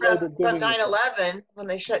where Right, the global from dimming. 9/11, when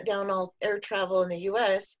they shut down all air travel in the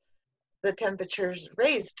U.S., the temperatures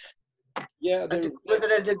raised. Yeah, Was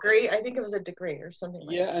it a degree? I think it was a degree or something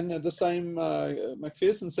like yeah, that. and the same.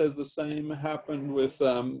 McPherson says the same happened with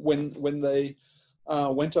when they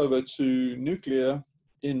went over to nuclear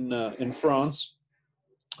in France.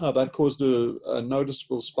 That caused a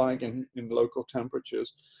noticeable spike in local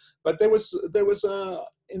temperatures. But there was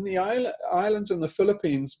in the islands in the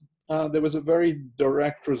Philippines, there was a very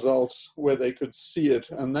direct result where they could see it,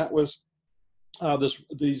 and that was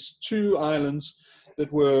these two islands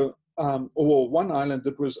that were, or one island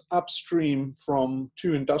that was upstream from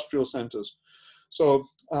two industrial centers. So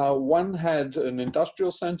one had an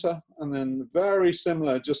industrial center, and then very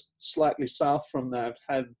similar, just slightly south from that,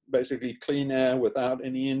 had basically clean air without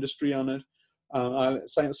any industry on it.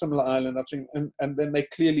 Similar island upstream, and then they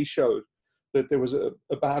clearly showed that there was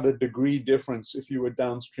about a degree difference if you were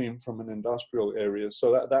downstream from an industrial area.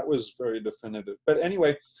 So that was very definitive. But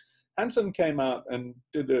anyway, Hansen came out and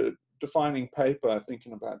did a defining paper, I think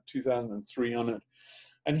in about 2003 on it.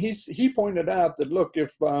 And he pointed out that, look,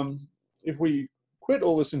 if we quit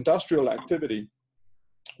all this industrial activity,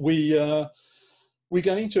 we're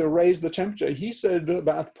going to raise the temperature. He said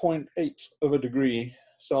about 0.8 of a degree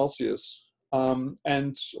Celsius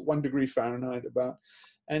and 1 degree Fahrenheit about.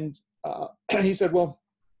 And he said, well,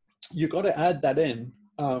 you got to add that in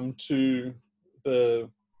to the,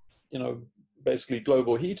 basically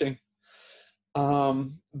global heating.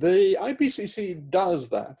 The IPCC does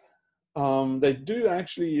that. They do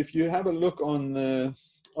actually, if you have a look on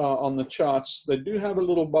the charts, they do have a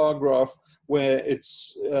little bar graph where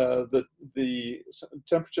it's the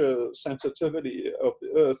temperature sensitivity of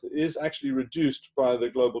the Earth is actually reduced by the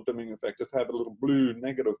global dimming effect. They have a little blue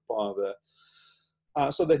negative bar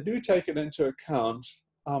there. So they do take it into account.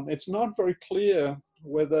 It's not very clear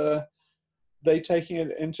whether they're taking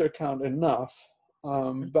it into account enough,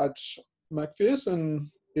 but McPherson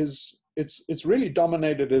it's really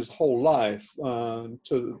dominated his whole life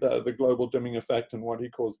to the global dimming effect and what he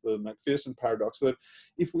calls the McPherson paradox, that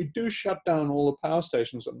if we do shut down all the power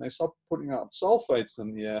stations and they stop putting out sulfates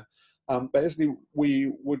in the air, basically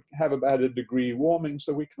we would have about a degree warming,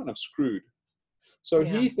 so we're kind of screwed. So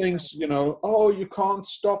he thinks, oh, you can't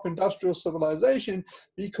stop industrial civilization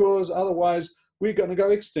because otherwise we're going to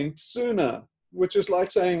go extinct sooner, which is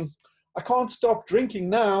like saying, I can't stop drinking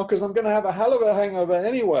now because I'm going to have a hell of a hangover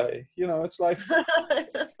anyway. It's like,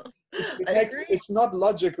 it's not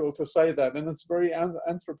logical to say that. And it's very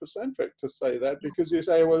anthropocentric to say that, because you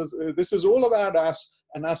say, well, this is all about us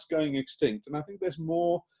and us going extinct. And I think there's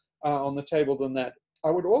more on the table than that. I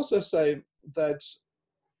would also say that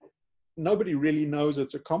nobody really knows.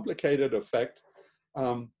 It's a complicated effect.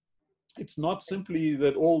 It's not simply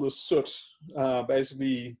that all the soot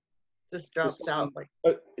basically just drops out.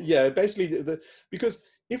 Yeah, basically, because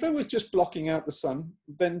if it was just blocking out the sun,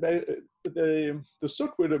 then the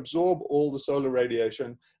soot would absorb all the solar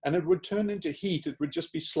radiation and it would turn into heat. It would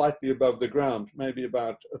just be slightly above the ground, maybe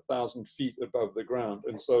about 1,000 feet above the ground.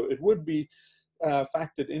 And so it would be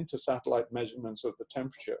factored into satellite measurements of the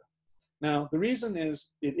temperature. Now, the reason it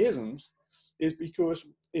isn't is because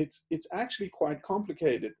it's actually quite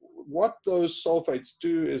complicated. What those sulfates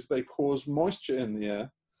do is they cause moisture in the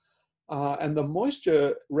air. And the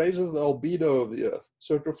moisture raises the albedo of the Earth.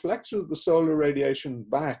 So it reflects the solar radiation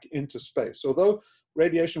back into space. Although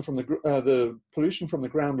radiation from the pollution from the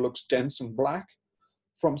ground looks dense and black,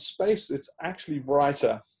 from space it's actually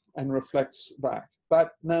brighter and reflects back.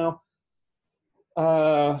 But now,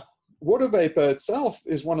 water vapor itself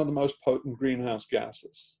is one of the most potent greenhouse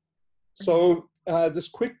gases. So this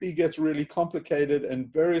quickly gets really complicated,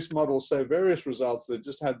 and various models say various results. They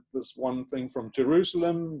just had this one thing from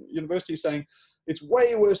Jerusalem University saying it's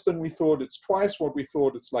way worse than we thought. It's twice what we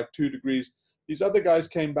thought. It's like 2 degrees. These other guys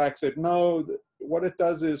came back, said, no, what it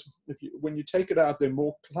does is when you take it out, there are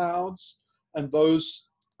more clouds, and those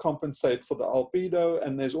compensate for the albedo,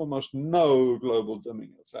 and there's almost no global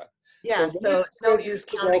dimming effect. Yeah, so it's no use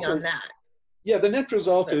counting on that. Yeah, the net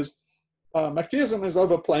result is McPherson is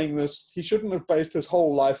overplaying this. He shouldn't have based his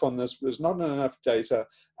whole life on this. There's not enough data,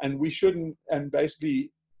 and we shouldn't. And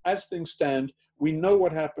basically, as things stand, we know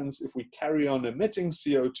what happens if we carry on emitting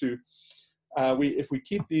CO2. If we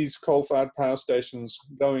keep these coal-fired power stations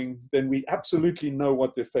going, then we absolutely know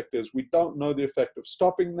what the effect is. We don't know the effect of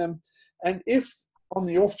stopping them. And if on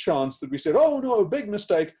the off chance that we said, oh no, big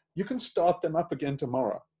mistake, you can start them up again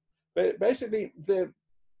tomorrow. Basically, they're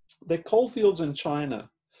coal fields in China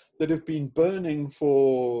that have been burning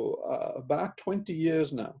for about 20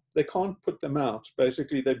 years now. They can't put them out.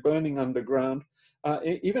 Basically, they're burning underground.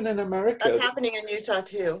 Even in America. That's happening in Utah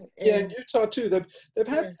too. Yeah, in Utah too. They've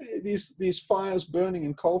had these fires burning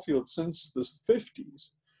in coal fields since the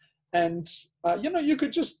 50s. And you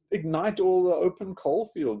could just ignite all the open coal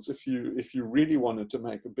fields if you really wanted to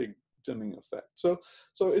make a big dimming effect. So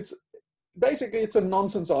it's basically, it's a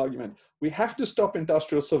nonsense argument. We have to stop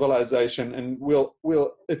industrial civilization, and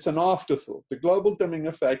it's an afterthought. The global dimming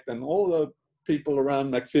effect and all the people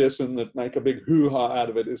around McPherson that make a big hoo-ha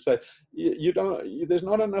out of it is say, there's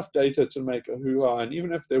not enough data to make a hoo-ha, and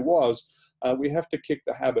even if there was, we have to kick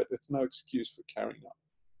the habit. It's no excuse for carrying on.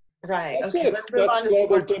 Right. That's okay. it. Let's move That's on to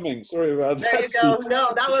global smart dimming. Sorry about that. There you go.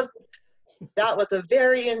 No, that was a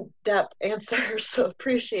very in-depth answer, so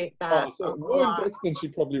appreciate that. Oh, so more in-depth than she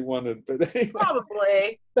probably wanted, but anyway.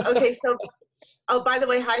 Probably. Okay, so, by the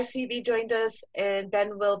way, hi, CB joined us, and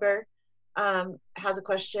Ben Wilbur has a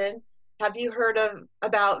question. Have you heard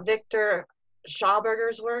about Victor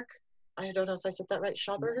Schauberger's work? I don't know if I said that right,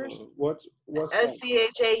 Schauberger's? What's Schaubergers.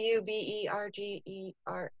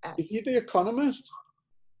 Is he the economist?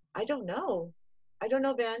 I don't know,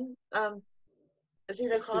 Ben. Is he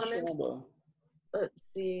the economist? Let's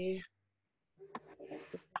see.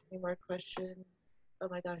 Any more questions? Oh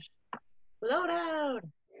my gosh. Slow down.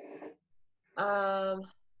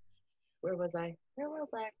 Where was I?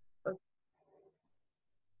 Oh.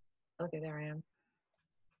 Okay, there I am.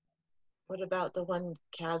 What about the one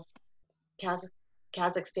Kaz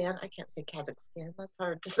Kazakhstan. I can't say Kazakhstan. That's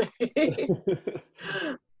hard to say.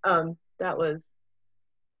 That was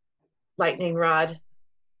lightning rod.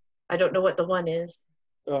 I don't know what the one is.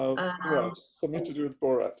 Right, something to do with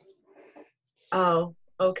Borat. Oh,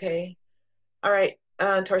 okay. All right.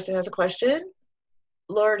 Torsten has a question.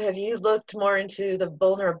 Lord, have you looked more into the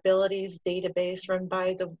vulnerabilities database run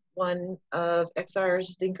by the one of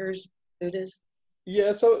XR's thinkers, Buddhists?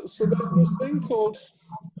 Yeah, so there's this thing called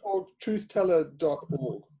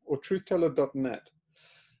truthteller.org or truthteller.net.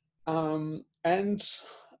 And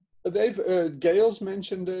Gail's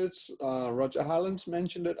mentioned it, Roger Halland's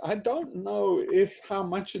mentioned it. I don't know how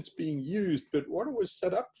much it's being used, but what it was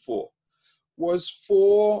set up for was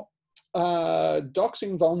for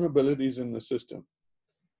doxing vulnerabilities in the system,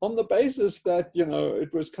 on the basis that, you know,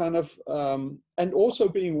 it was kind of, and also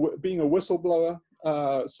being a whistleblower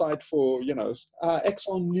site for, you know,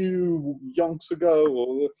 Exxon knew yonks ago,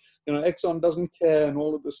 or, you know, Exxon doesn't care and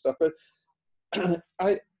all of this stuff. But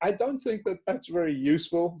I don't think that that's very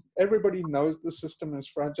useful. Everybody knows the system is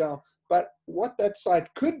fragile, but what that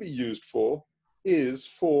site could be used for is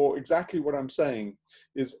for exactly what I'm saying,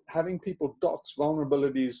 is having people dox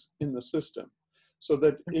vulnerabilities in the system, so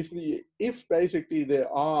that if basically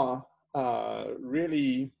there are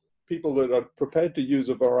really people that are prepared to use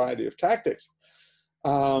a variety of tactics,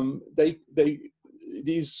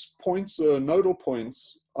 these points, nodal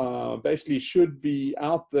points, basically should be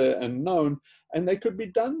out there and known, and they could be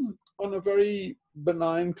done on a very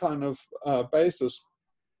benign kind of basis,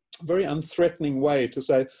 very unthreatening way, to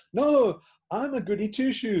say, no, I'm a goody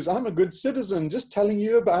two-shoes, I'm a good citizen, just telling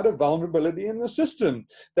you about a vulnerability in the system.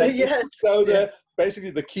 That Yes. So that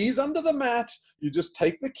basically the key's under the mat, you just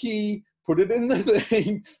take the key, put it in the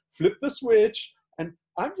thing, flip the switch, and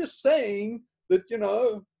I'm just saying that, you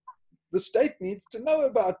know, the state needs to know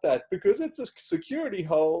about that because it's a security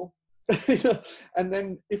hole. And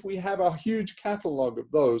then if we have a huge catalog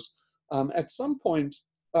of those, at some point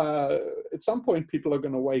people are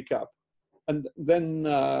going to wake up, and then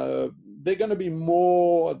they're going to be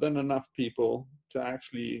more than enough people to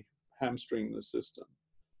actually hamstring the system.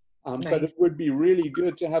 Nice. But it would be really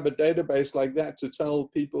good to have a database like that to tell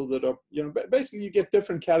people that are, you know, basically you get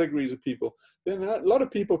different categories of people. Then a lot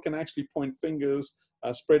of people can actually point fingers,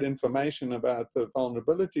 spread information about the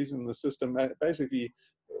vulnerabilities in the system. Basically,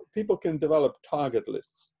 people can develop target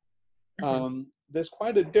lists. There's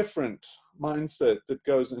quite a different mindset that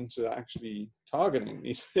goes into actually targeting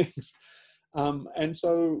these things. And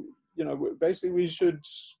so, you know, basically we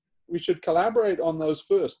should collaborate on those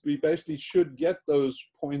first. We basically should get those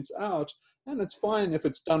points out, and it's fine if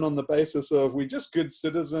it's done on the basis of we're just good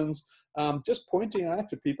citizens, just pointing out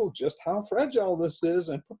to people just how fragile this is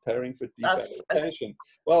and preparing for deep adaptation.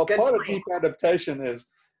 Well, part of deep adaptation is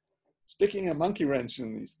sticking a monkey wrench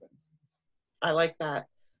in these things. I like that.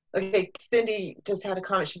 Okay, Cindy just had a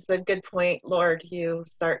comment. She said, good point, Lord Hugh,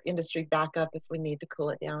 start industry backup if we need to cool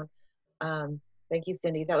it down. Thank you,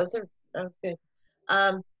 Cindy. That was good.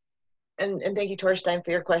 And thank you, Torstein,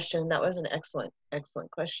 for your question. That was an excellent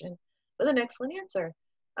question with an excellent answer.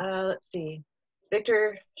 Let's see.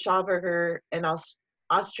 Victor Schauberger, an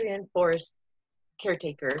Austrian forest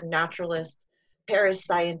caretaker, naturalist, Paris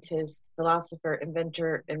scientist, philosopher,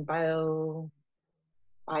 inventor, and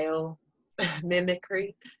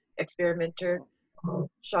biomimicry experimenter.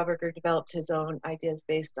 Schauberger developed his own ideas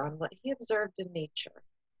based on what he observed in nature.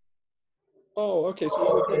 Oh, okay.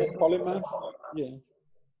 So he's a polymath? Yeah.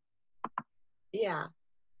 Yeah.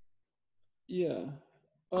 Yeah.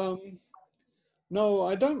 No,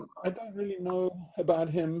 I don't really know about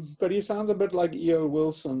him, but he sounds a bit like E.O.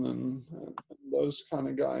 Wilson and those kind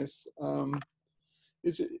of guys.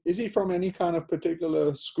 Is he from any kind of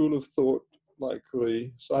particular school of thought, like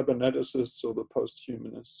the cyberneticists or the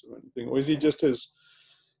post-humanists or anything, or is he just his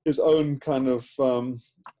own kind of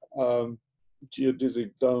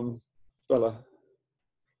geodesic dome fella?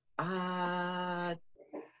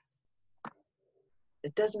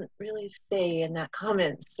 It doesn't really say in that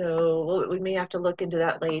comment, so we may have to look into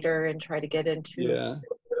that later and try to get into.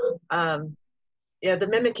 Yeah, the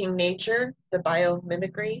mimicking nature, the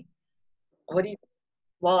biomimicry. What do you?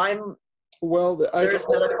 There's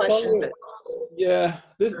another question. Yeah,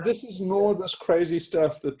 this is more this crazy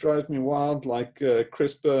stuff that drives me wild, like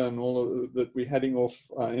CRISPR and all of that. We're heading off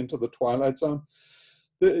into the twilight zone.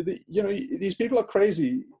 You know, these people are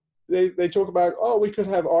crazy. They talk about, oh, we could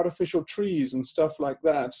have artificial trees and stuff like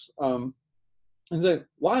that. And say,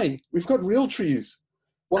 why? We've got real trees.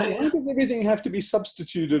 Why does everything have to be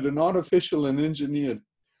substituted and artificial and engineered?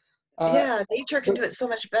 Yeah, nature can do it so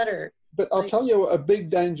much better. But I'll tell you a big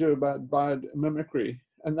danger about biomimicry.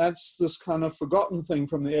 and that's this kind of forgotten thing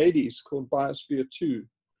from the 80s called Biosphere 2.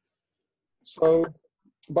 So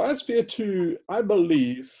Biosphere 2, I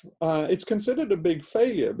believe, it's considered a big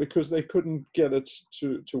failure because they couldn't get it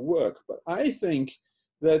to work. But I think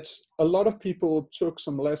that a lot of people took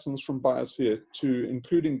some lessons from Biosphere 2,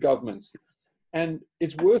 including governments. And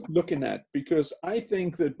it's worth looking at because I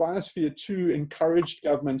think that Biosphere 2 encouraged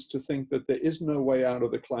governments to think that there is no way out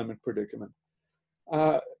of the climate predicament.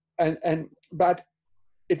 But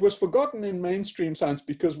it was forgotten in mainstream science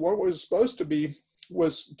because what was supposed to be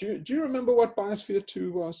was, do you remember what Biosphere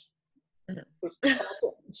 2 was?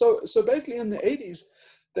 So basically in the 80s,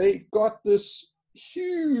 they got this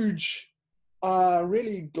huge,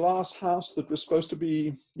 really glass house that was supposed to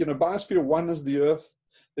be, Biosphere 1 is the Earth.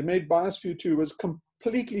 They made Biosphere 2 was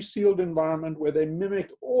completely sealed environment where they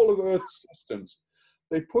mimicked all of Earth's systems.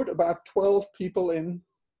 They put about 12 people in,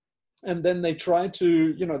 and then they tried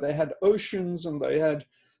to, they had oceans and they had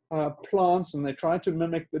plants, and they tried to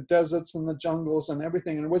mimic the deserts and the jungles and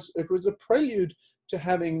everything. And it was a prelude to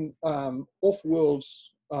having off-world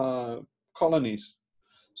colonies.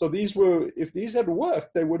 So if these had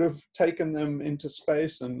worked, they would have taken them into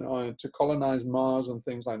space and to colonize Mars and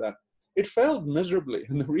things like that. It failed miserably,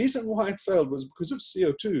 and the reason why it failed was because of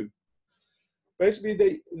CO2.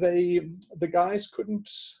 Basically, the guys couldn't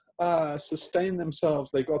sustain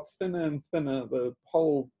themselves. They got thinner and thinner. The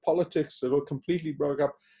whole politics, it all completely broke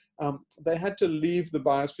up. They had to leave the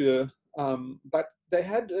biosphere, but they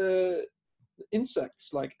had insects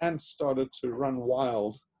like ants started to run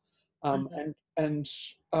wild, and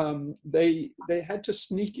they had to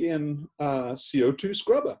sneak in CO2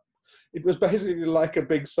 scrubber. It was basically like a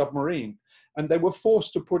big submarine, and they were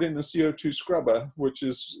forced to put in a CO2 scrubber, which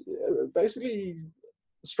is basically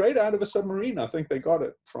straight out of a submarine. I think they got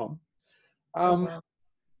it from. Wow.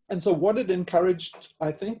 And so what it encouraged,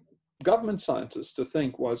 I think, government scientists to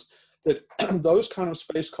think was that those kind of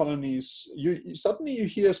space colonies, suddenly you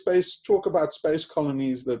hear talk about space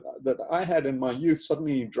colonies that I had in my youth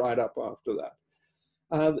suddenly dried up after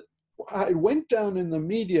that. It went down in the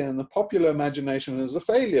media and the popular imagination as a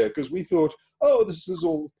failure because we thought, oh, this is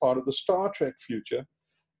all part of the Star Trek future.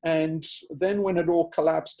 And then when it all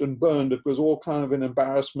collapsed and burned, it was all kind of an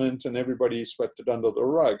embarrassment and everybody swept it under the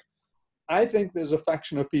rug. I think there's a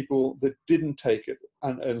faction of people that didn't take it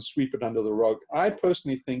and sweep it under the rug. I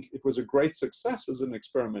personally think it was a great success as an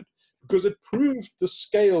experiment because it proved the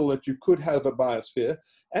scale that you could have a biosphere,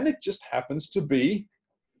 and it just happens to be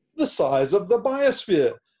the size of the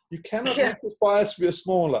biosphere. You cannot make this biosphere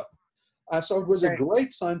smaller. So it was a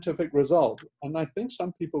great scientific result, and I think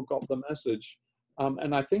some people got the message,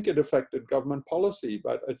 and I think it affected government policy,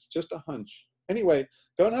 but it's just a hunch. Anyway,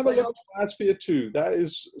 go and have a look at Biosphere 2. That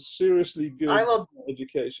is seriously good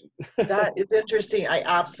education. That is interesting. I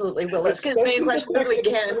absolutely will. Let's get as many questions as we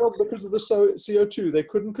can. Because of the CO2. They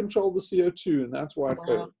couldn't control the CO2, and that's why it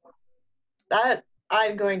failed. That,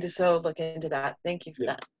 I'm going to look into that. Thank you for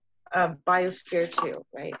that. Biosphere 2,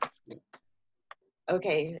 right?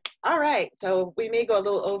 Okay. All right. So we may go a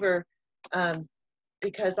little over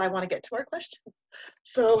because I want to get to our questions.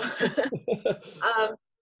 So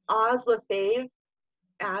Oz LaFave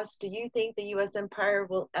asked, do you think the U.S. empire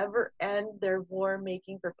will ever end their war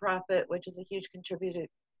making for profit, which is a huge contributor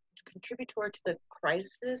to the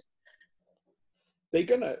crisis? They're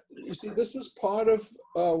gonna, you see, this is part of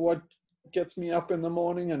what gets me up in the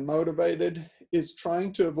morning and motivated, is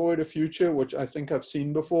trying to avoid a future which I think I've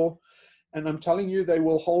seen before. And I'm telling you, they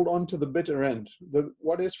will hold on to the bitter end.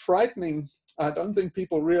 What is frightening, I don't think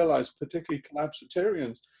people realize, particularly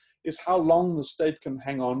collapsitarians, is how long the state can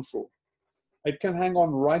hang on for. It can hang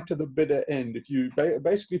on right to the bitter end. If you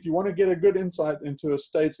want to get a good insight into a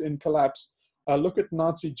state in collapse, look at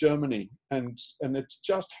Nazi Germany, and it's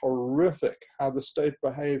just horrific how the state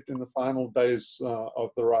behaved in the final days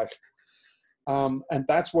of the Reich. And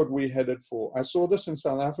that's what we headed for. I saw this in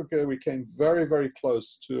South Africa. We came very, very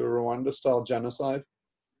close to a Rwanda-style genocide.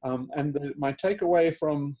 And my takeaway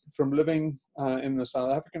from living in the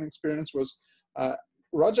South African experience was,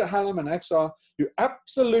 Roger Hallam and XR, you're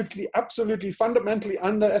absolutely fundamentally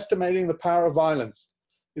underestimating the power of violence.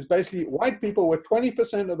 It's basically white people were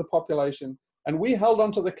 20% of the population, and we held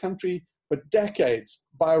onto the country for decades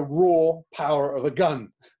by raw power of a gun.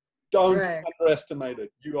 Don't underestimate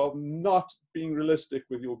it. You are not being realistic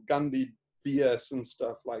with your Gandhi BS and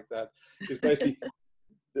stuff like that. It's basically,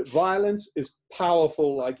 violence is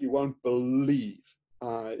powerful like you won't believe.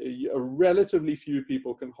 Relatively few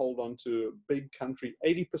people can hold on to a big country.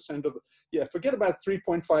 80% of forget about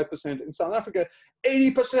 3.5%. In South Africa,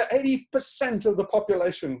 80% of the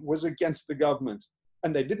population was against the government,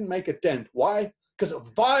 and they didn't make a dent. Why? Because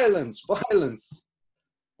of violence.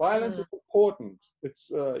 Violence is important.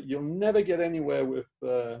 It's you'll never get anywhere with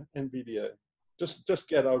NVDA. Just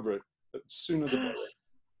get over it. The sooner the better.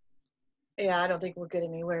 Yeah, I don't think we'll get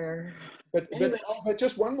anywhere. But Anyway. but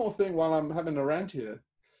just one more thing while I'm having a rant here.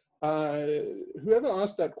 Whoever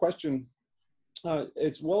asked that question,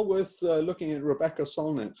 it's well worth looking at Rebecca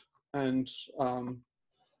Solnit and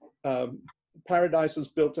Paradise is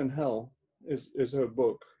Built in Hell is her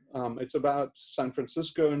book. It's about San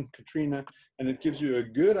Francisco and Katrina, and it gives you a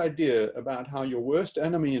good idea about how your worst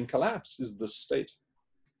enemy in collapse is the state.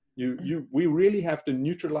 We really have to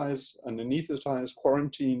neutralize and anesthetize,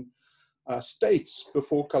 quarantine states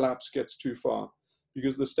before collapse gets too far,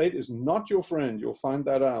 because the state is not your friend. You'll find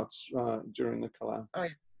that out during the collapse. Oh, yeah.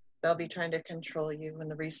 They'll be trying to control you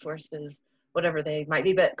and the resources, whatever they might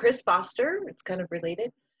be. But Chris Foster, it's kind of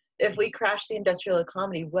related. If we crash the industrial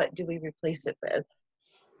economy, what do we replace it with?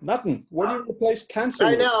 Nothing. What do you replace cancer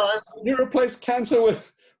with? I know. You replace cancer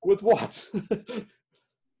with what?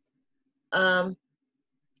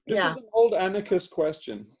 This is an old anarchist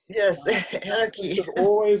question. Yes, anarchy. I've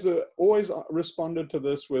always responded to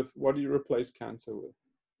this with, what do you replace cancer with?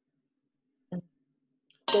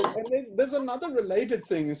 So, and there's another related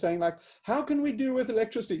thing in saying, like, how can we do with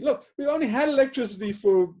electricity? Look, we've only had electricity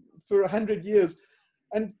for 100 years,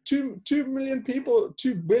 and 2 billion people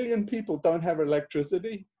don't have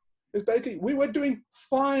electricity. It's basically, we were doing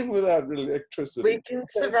fine without electricity. We can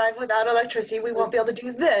survive without electricity. We won't be able to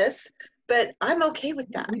do this, but I'm okay with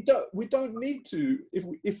that. We don't need to.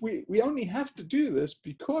 If we only have to do this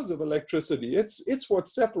because of electricity. It's what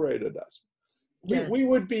separated us. Yes. We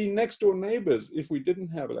would be next door neighbors if we didn't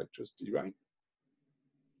have electricity, right?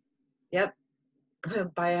 Yep.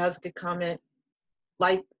 Baya has a good comment.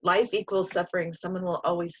 Life equals suffering. Someone will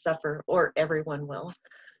always suffer, or everyone will.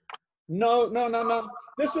 No.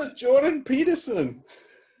 This is Jordan Peterson.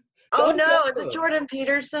 Oh no, is it Jordan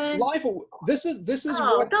Peterson? Life. This is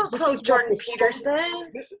oh, what. Don't this quote is Jordan what the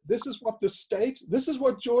Peterson. This is what the state. This is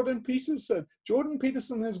what Jordan Peterson said. Jordan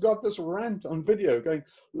Peterson has got this rant on video, going,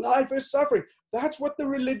 "Life is suffering." That's what the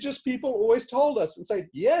religious people always told us, and say,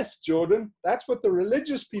 "Yes, Jordan, that's what the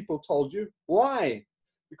religious people told you." Why?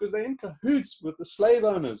 Because they're in cahoots with the slave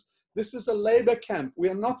owners. This is a labor camp. We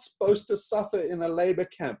are not supposed to suffer in a labor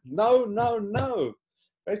camp. No.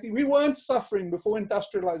 Basically, we weren't suffering before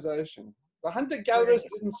industrialization. The hunter-gatherers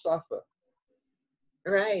didn't suffer.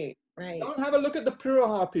 Right. Don't have a look at the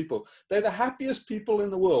Piruha people. They're the happiest people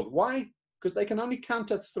in the world. Why? Because they can only count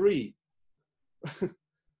to 3.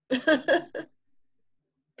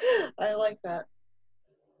 I like that.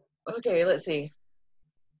 Okay, let's see.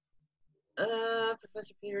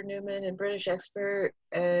 Professor Peter Newman and British expert,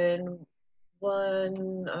 and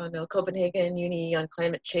Copenhagen Uni on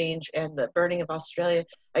climate change and the burning of Australia.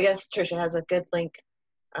 I guess Trisha has a good link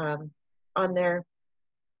on there.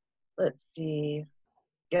 Let's see.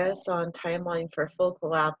 Guess on timeline for full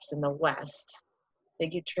collapse in the West.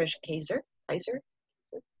 Thank you, Trish Kaiser. Do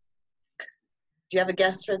you have a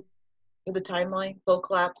guess for the timeline? Full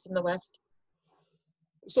collapse in the West?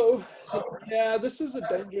 So, yeah, this is a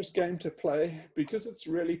dangerous game to play because it's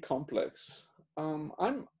really complex.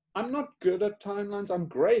 I'm not good at timelines. I'm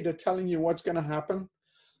great at telling you what's going to happen,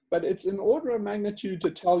 but it's in order of magnitude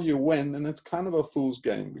to tell you when, and it's kind of a fool's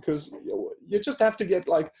game because you just have to get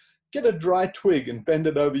a dry twig and bend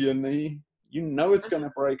it over your knee. You know it's going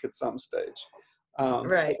to break at some stage.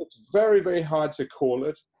 Right. It's very, very hard to call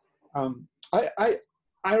it.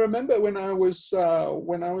 I remember when I was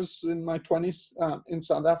in my 20s in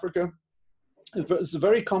South Africa. It's a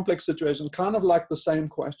very complex situation, kind of like the same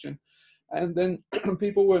question. And then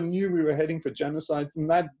people knew we were heading for genocide, and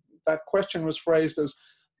that question was phrased as,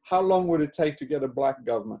 how long would it take to get a black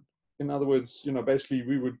government? In other words, basically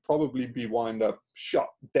we would probably be wind up, shot,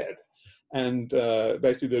 dead. And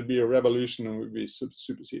basically there'd be a revolution and we'd be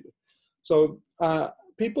superseded. So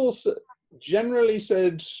people generally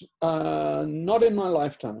said, not in my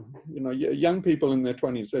lifetime. Young people in their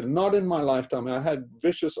 20s said, not in my lifetime. I had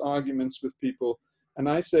vicious arguments with people, and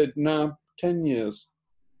I said, no, 10 years.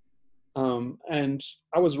 And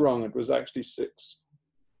I was wrong. It was actually 6.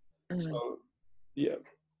 So, yeah.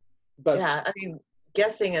 But yeah, I mean,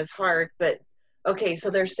 guessing is hard, but okay, so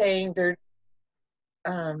they're saying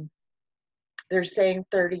 30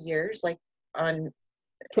 years, like in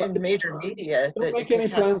the major media. Don't make any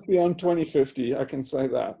plans beyond 2050, I can say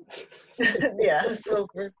that. Yeah, so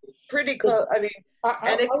we're pretty close. I mean,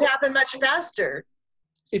 and it could happen much faster.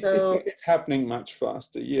 It's happening much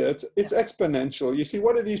faster. Yeah, it's exponential. You see,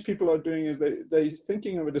 what these people are doing is they're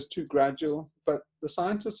thinking of it as too gradual, but the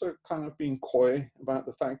scientists are kind of being coy about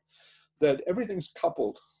the fact that everything's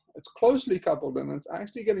coupled. It's closely coupled, and it's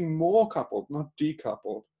actually getting more coupled, not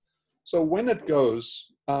decoupled. So when it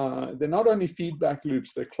goes, they're not only feedback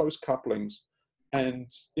loops, they're close couplings.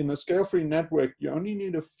 And in a scale-free network, you only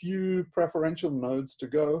need a few preferential nodes to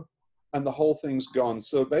go, and the whole thing's gone.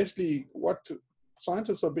 So basically, what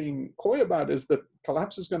scientists are being coy about is that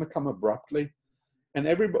collapse is going to come abruptly. And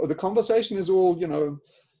everybody, the conversation is all, you know,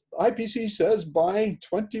 IPC says by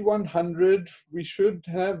 2100 we should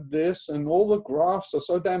have this, and all the graphs are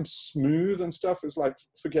so damn smooth and stuff. It's like,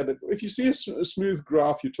 forget it. If you see a smooth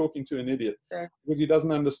graph, you're talking to an idiot, because he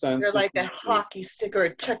doesn't understand. You're like a hockey stick or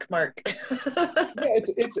a check mark. Yeah,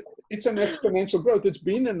 it's an exponential growth. It's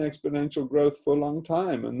been an exponential growth for a long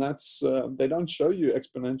time, and that's they don't show you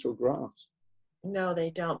exponential graphs. No, they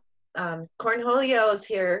don't. Cornholio's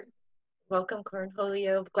here. Welcome,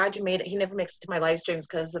 Cornholio. Glad you made it. He never makes it to my live streams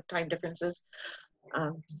because of time differences.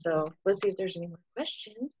 So let's see if there's any more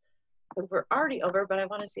questions, because we're already over, but I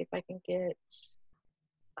want to see if I can get,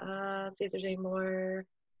 see if there's any more.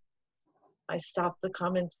 I stopped the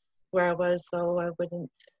comments where I was so I wouldn't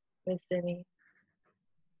miss any.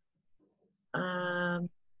 Tricia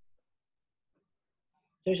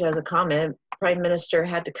has a comment. Prime Minister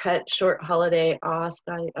had to cut short holiday. Oh,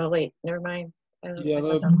 wait, never mind. Yeah,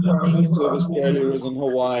 the Prime Minister of Australia was in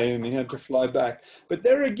Hawaii and he had to fly back. But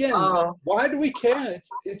there again, why do we care?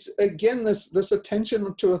 It's again this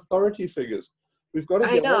attention to authority figures. We've got to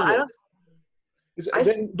get over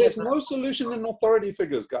it. There's no solution in authority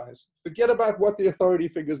figures, guys. Forget about what the authority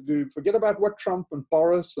figures do. Forget about what Trump and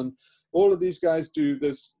Boris and all of these guys do.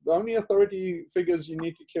 The only authority figures you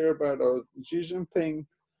need to care about are Xi Jinping,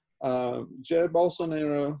 Jair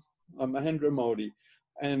Bolsonaro, Mahendra Modi.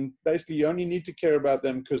 And basically, you only need to care about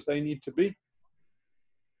them because they need to be.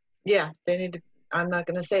 Yeah, they need to. I'm not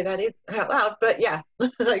going to say that out loud, but yeah,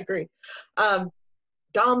 I agree.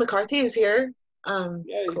 Donald McCarthy is here.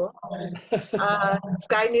 Cool.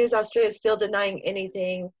 Sky News Australia is still denying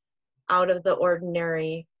anything out of the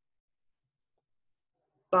ordinary.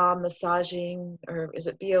 Bomb massaging, or is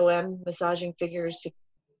it BOM massaging figures to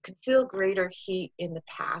conceal greater heat in the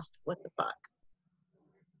past? What the fuck?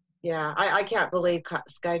 Yeah, I can't believe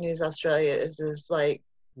Sky News Australia is like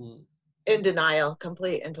in denial,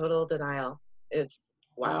 complete and total denial. It's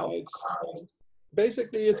wow.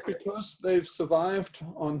 Basically, it's because they've survived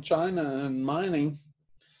on China and mining,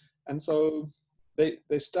 and so they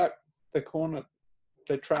stuck, they're cornered,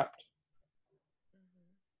 they're trapped.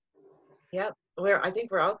 Yep, I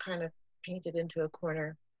think we're all kind of painted into a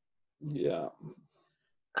corner. Yeah.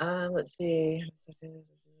 Let's see.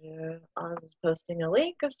 I was posting a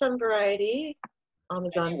link of some variety.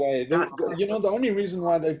 Amazon. Anyway, you know, the only reason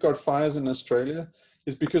why they've got fires in Australia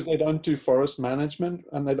is because they don't do forest management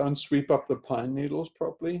and they don't sweep up the pine needles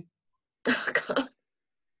properly.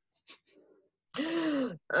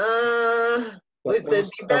 We'd be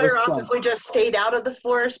better off if we just stayed out of the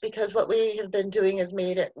forest, because what we have been doing has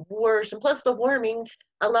made it worse. And plus the warming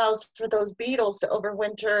allows for those beetles to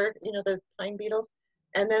overwinter, you know, the pine beetles.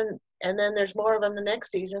 And then there's more of them the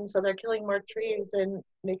next season, so they're killing more trees and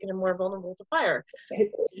making them more vulnerable to fire.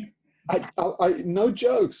 I no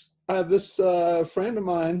jokes. This friend of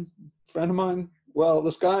mine, well,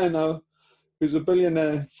 this guy I know, who's a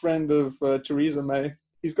billionaire friend of Theresa May,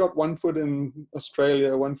 he's got 1 foot in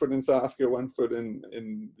Australia, 1 foot in South Africa, 1 foot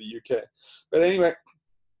in the UK. But anyway,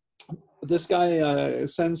 this guy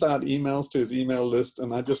sends out emails to his email list,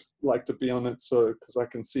 and I just like to be on it because I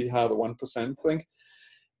can see how the 1% think.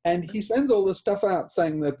 And he sends all this stuff out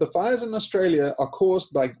saying that the fires in Australia are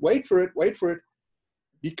caused by, wait for it,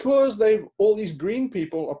 because all these green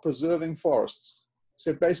people are preserving forests.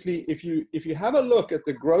 So basically, if you have a look at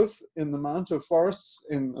the growth in the amount of forests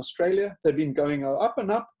in Australia, they've been going up and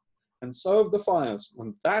up, and so have the fires.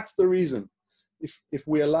 And that's the reason. If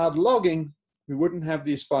we allowed logging, we wouldn't have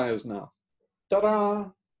these fires now. Ta-da!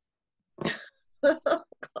 Oh,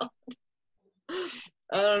 God.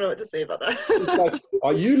 I don't know what to say about that. It's like,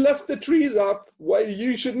 oh, you left the trees up. Well,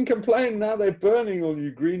 you shouldn't complain. Now they're burning, all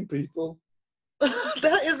you green people.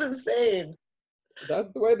 That is insane.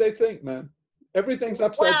 That's the way they think, man. Everything's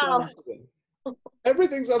upside down for them.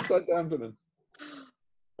 Everything's upside down for them.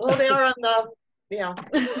 Well, they are on the, yeah.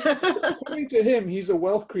 According to him, he's a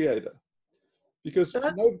wealth creator. Because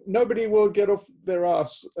nobody will get off their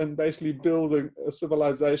ass and basically build a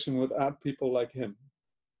civilization without people like him.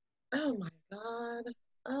 Oh my God.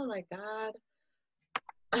 Oh my God.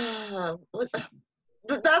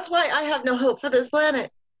 That's why I have no hope for this planet.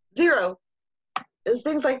 Zero. It's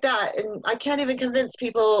things like that. And I can't even convince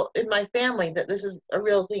people in my family that this is a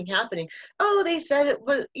real thing happening. Oh, they said it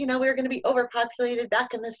was, you know, we were going to be overpopulated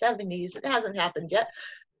back in the 70s. It hasn't happened yet.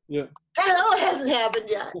 Yeah. The hell, it hasn't happened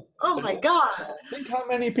yet. Oh my God. Think how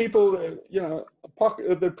many people, you know,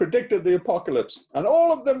 that predicted the apocalypse, and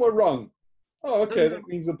all of them were wrong. Oh, okay, that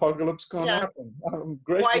means apocalypse can't happen. I'm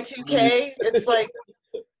grateful. Y2K, it's like,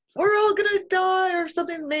 we're all gonna die or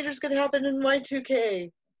something major's gonna happen in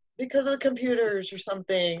Y2K because of the computers or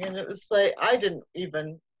something. And it was like, I didn't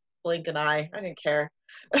even blink an eye. I didn't care.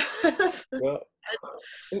 Well,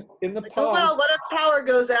 in the Like, past, oh well, what if power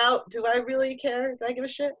goes out? Do I really care? Do I give a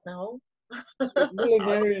shit? No.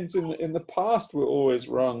 millenarians in the past were always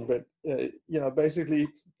wrong, but you know, basically,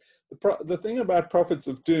 the thing about prophets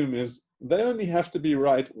of doom is they only have to be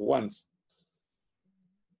right once.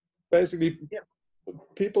 Basically, Yep.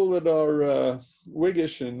 people that are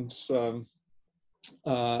Whiggish and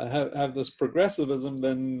have this progressivism,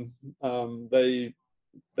 then they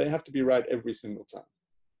have to be right every single time.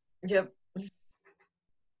 Yep.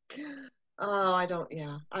 Oh, I don't.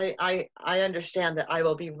 Yeah, I understand that I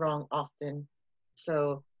will be wrong often.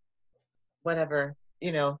 So whatever,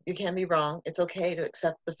 you know, you can be wrong. It's okay to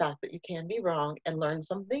accept the fact that you can be wrong and learn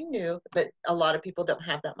something new. But a lot of people don't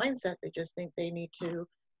have that mindset. They just think they need to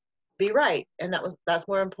be right, and that's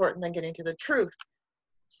more important than getting to the truth.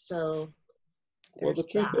 So Well, the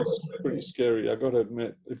truth is pretty scary. I got to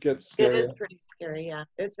admit, it gets scary. It is pretty scary. Yeah,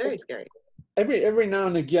 it's very scary. Every now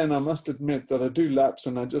and again, I must admit that I do lapse,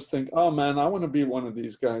 and I just think, oh man, I want to be one of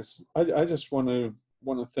these guys. I just want to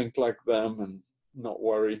think like them and not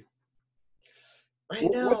worry. I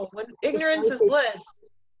know. When ignorance is bliss,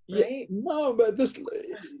 right? Yeah, no, but this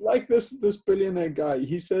billionaire guy,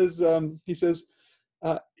 he says,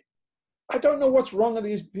 I don't know what's wrong with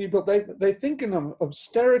these people. They think in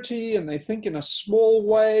austerity, and they think in a small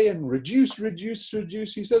way, and reduce.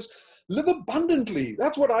 He says, live abundantly.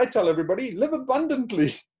 That's what I tell everybody. Live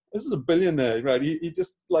abundantly. This is a billionaire, right? He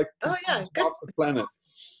just like half the planet.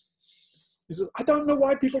 He says, I don't know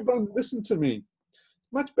why people don't listen to me.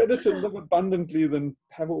 It's much better to live abundantly than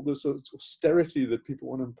have all this sort of austerity that people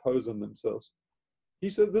want to impose on themselves. He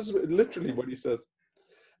said, this is literally what he says.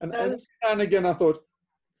 And again, I thought,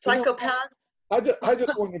 psychopath. You know, I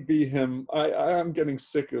just want to be him. I am getting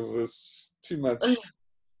sick of this too much.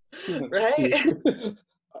 Right?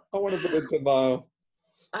 I want to be in denial.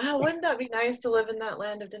 Wouldn't that be nice to live in that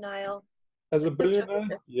land of denial? As a billionaire?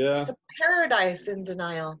 Yeah. It's a paradise in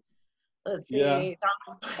denial. Let's see. Yeah.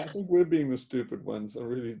 I think we're being the stupid ones. I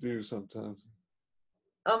really do sometimes.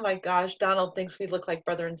 Oh my gosh, Donald thinks we look like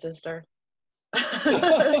brother and sister.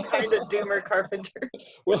 Kind of doomer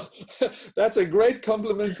carpenters. Well, that's a great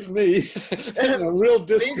compliment to me. And a real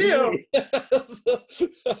diss to you.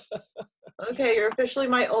 Okay, you're officially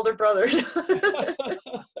my older brother.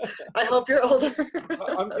 I hope you're older.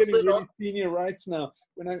 I'm getting really senior rights now.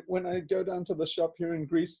 When I go down to the shop here in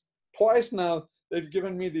Greece, twice now they've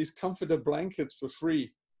given me these comforter blankets for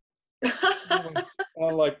free.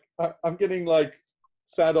 I'm getting like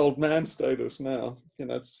sad old man status now. You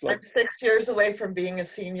know, it's like I'm 6 years away from being a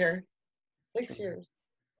senior. 6 years.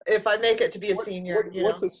 If I make it to be a senior.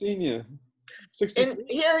 What's a senior? 63?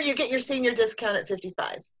 Here you get your senior discount at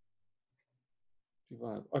 55.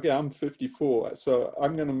 Okay, I'm 54, so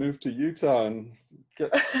I'm going to move to Utah and get.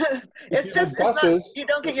 It's not, you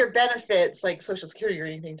don't get your benefits like Social Security or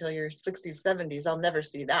anything until your 60s, 70s. I'll never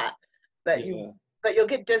see that, but you'll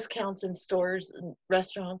get discounts in stores and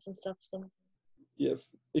restaurants and stuff. So yeah,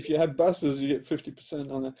 if you had buses, you get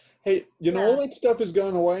 50% on that. Hey, you know, all that stuff is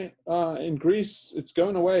going away. In Greece, it's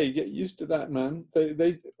going away. Get used to that, man.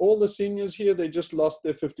 They all the seniors here, they just lost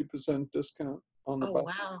their 50% discount on the bus. Oh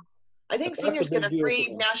wow. I think seniors get a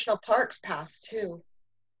free national parks pass too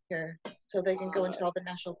here, so they can go into all the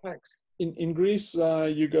national parks. In Greece,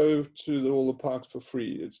 you go to all the parks for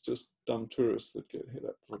free. It's just dumb tourists that get hit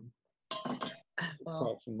up from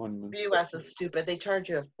parks and monuments. The U.S. is stupid. They charge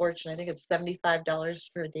you a fortune. I think it's $75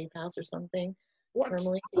 for a day pass or something. What?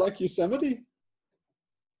 Normally. Like Yosemite?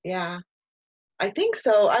 Yeah, I think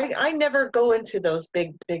so. I never go into those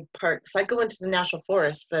big parks. I go into the national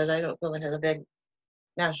forest, but I don't go into the big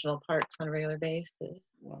national parks on a regular basis.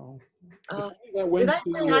 Wow. Did I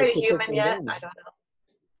say hi to Human yet? I don't know.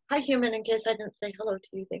 Hi, Human, in case I didn't say hello to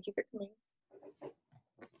you. Thank you for coming.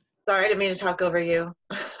 Sorry, I didn't mean to talk over you.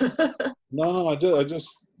 No, I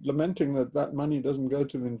just lamenting that money doesn't go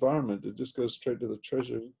to the environment. It just goes straight to the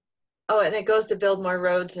treasury. Oh, and it goes to build more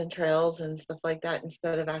roads and trails and stuff like that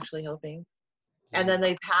instead of actually helping. And then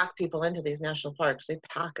they pack people into these national parks. They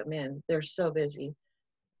pack them in. They're so busy.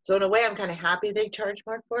 So in a way, I'm kind of happy they charge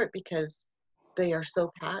more for it because they are so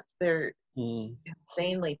packed. They're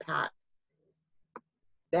insanely packed.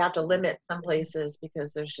 They have to limit some places because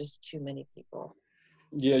there's just too many people.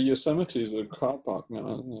 Yeah, Yosemite is a car park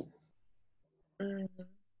now, isn't it?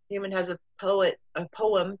 Human has a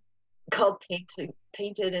poem called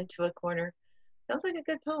Painted into a Corner. Sounds like a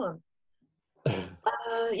good poem.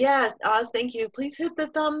 Yeah, Oz, thank you. Please hit the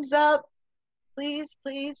thumbs up. Please,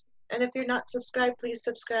 please. And if you're not subscribed, please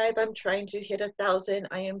subscribe. I'm trying to hit 1,000.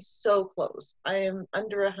 I am so close. I am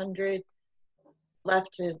under 100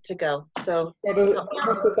 left to go. So, Got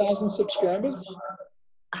almost 1,000 subscribers?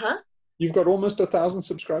 huh? You've got almost 1,000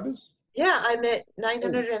 subscribers? Yeah, I'm at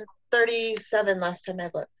 937 last time I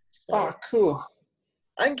looked. So. Oh, cool.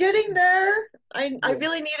 I'm getting there. I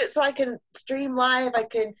really need it so I can stream live. I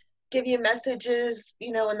can give you messages,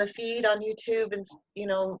 in the feed on YouTube, and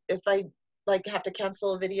if I have to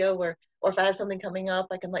cancel a video or if I have something coming up,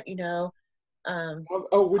 I can let you know.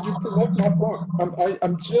 Would you promote my book?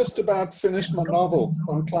 I'm just about finished my novel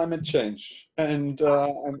on climate change, and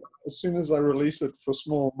as soon as I release it for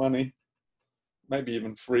small money, maybe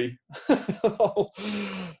even free.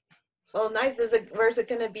 Well, nice. Where's it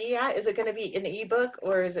going to be at? Is it going to be an ebook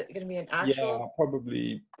or is it going to be an actual? Yeah, I'll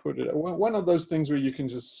probably put it one of those things where you can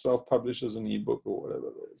just self-publish as an ebook or whatever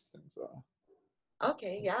those things are.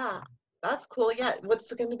 Okay, yeah, that's cool. Yeah,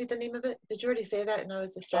 what's going to be the name of it? Did you already say that and I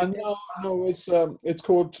was distracted? No, it's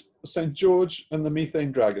called St. George and the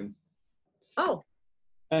Methane Dragon. Oh.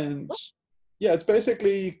 And yeah, it's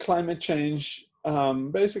basically climate change,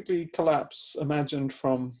 basically collapse imagined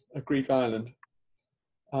from a Greek island.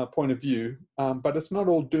 Point of view, but it's not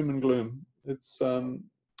all doom and gloom. It's and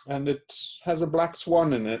it has a black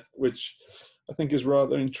swan in it, which I think is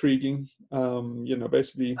rather intriguing.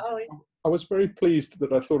 Basically, I was very pleased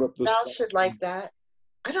that I thought up this. Val should like that.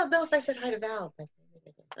 I don't know if I said hi to Val, but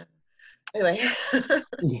anyway,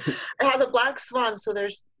 it has a black swan, so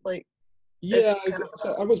there's like. Yeah,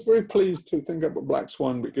 so I was very pleased to think up a black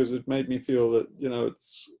swan because it made me feel that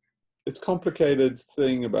it's complicated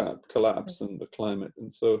thing about collapse and the climate,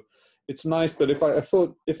 and so it's nice that if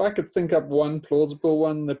I could think up one plausible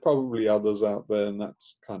one, there are probably others out there, and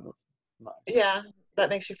that's kind of nice. Yeah, that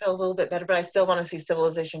makes you feel a little bit better, but I still want to see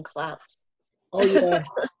civilization collapse. Oh yeah.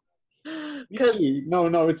 Me too.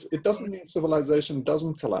 No, it doesn't mean civilization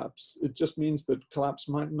doesn't collapse. It just means that collapse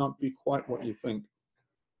might not be quite what you think.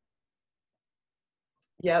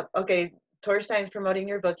 Yep. Okay. Torstein's promoting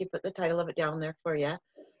your book. You put the title of it down there for you.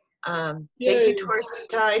 Thank you,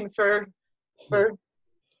 Torstein, for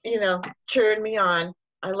cheering me on.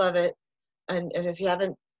 I love it. And if you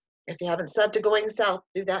haven't subbed to Going South,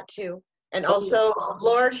 do that too. And also,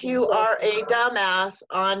 Lord Hugh are a dumbass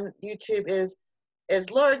on YouTube is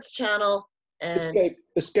Lord's channel. And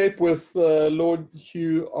Escape with Lord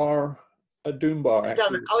Hugh are Adumbass.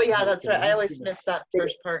 Oh yeah, that's right. I always miss that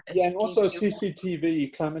first part. Yeah, and also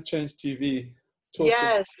CCTV, Climate Change TV.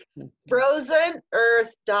 Yes,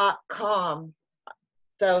 frozenearth.com.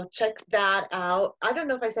 So check that out. I don't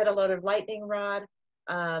know if I said a load of lightning rod.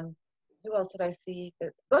 Who else did I see?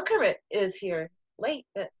 Book Hermit is here. Late,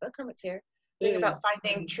 but Book Hermit's here. The thing about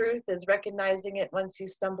finding truth is recognizing it once you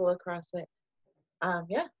stumble across it.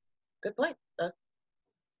 Yeah, good point. Let's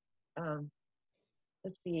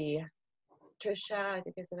see. Trisha, I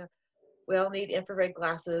think I said we all need infrared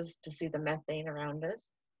glasses to see the methane around us.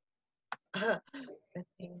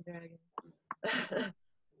 Methane dragon.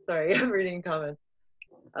 Sorry, I'm reading comments.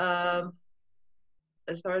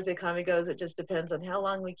 As far as the economy goes, it just depends on how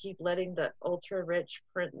long we keep letting the ultra rich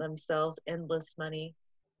print themselves endless money.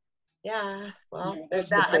 Yeah, well, there's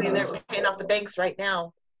that. I mean, they're paying off the banks right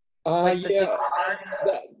now. Yeah,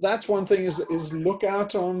 that's one thing is look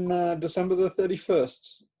out on December the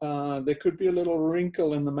 31st. There could be a little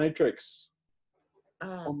wrinkle in the matrix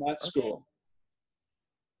on that score.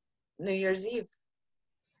 New Year's Eve.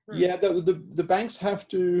 Yeah, the banks have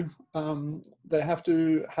to they have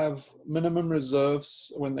to have minimum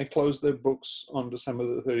reserves when they close their books on December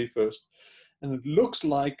the 31st, and it looks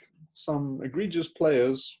like some egregious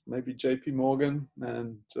players, maybe J.P. Morgan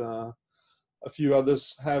and a few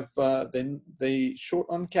others, have they short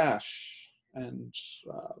on cash, and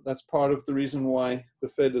that's part of the reason why the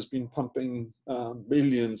Fed has been pumping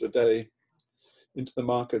billions a day into the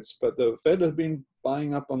markets. But the Fed has been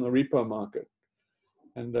buying up on the repo market.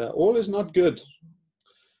 And all is not good.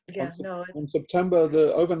 Yeah, in September,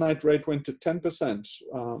 the overnight rate went to 10%,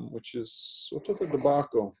 which is sort of a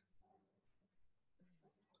debacle.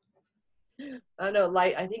 I know.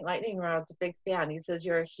 I think Lightning Rod's a big fan. He says,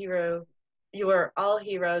 "You're a hero. You are all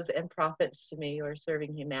heroes and prophets to me. You are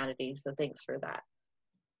serving humanity. So thanks for that."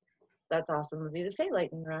 That's awesome of you to say,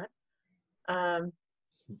 Lightning Rod.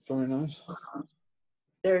 Very nice.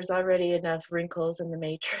 There's already enough wrinkles in the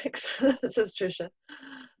matrix, says Trisha.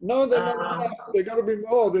 No, they're not enough. There got to be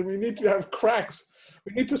more. Then we need to have cracks.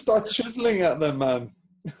 We need to start chiseling at them, man.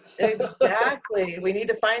 Exactly. We need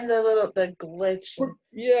to find the glitch.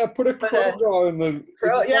 Put a crowbar in the. If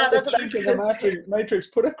you Yeah, find a that's what I was chink in the gonna say. matrix,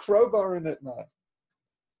 put a crowbar in it now.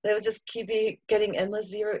 They would just keep getting endless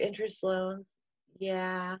zero interest loans.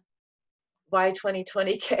 Yeah. Why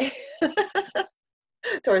 2020K?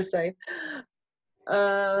 Torstein.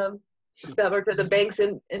 That worked for the banks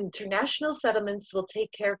and international settlements will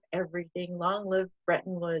take care of everything. Long live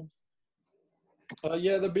Bretton Woods.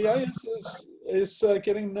 Yeah, the BIS is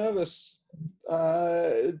getting nervous.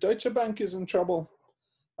 Deutsche Bank is in trouble.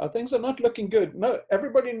 Things are not looking good. No,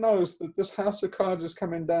 everybody knows that this house of cards is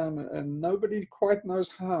coming down, and nobody quite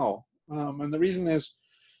knows how. And the reason is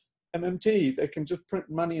MMT. They can just print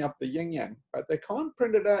money up the yin yang, but they can't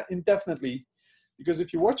print it out indefinitely. Because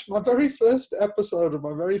if you watch my very first episode of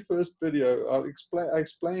my very first video, I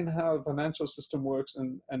explain how the financial system works,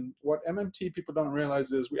 and what MMT people don't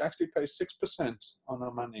realize is we actually pay 6% on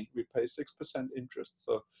our money. We pay 6% interest.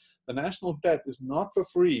 So the national debt is not for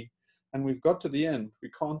free, and we've got to the end.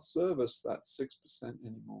 We can't service that 6%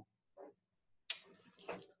 anymore.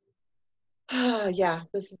 Yeah,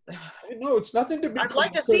 this is. No, it's nothing to be. I'd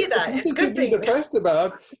like to see that. It's a good thing. Depressed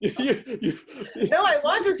about. No, I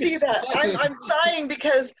want to see that. I'm sighing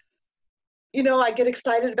because, I get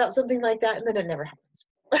excited about something like that, and then it never happens.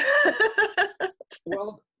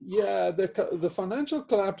 Well, yeah, the financial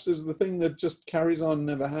collapse is the thing that just carries on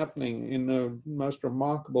never happening in the most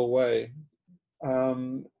remarkable way.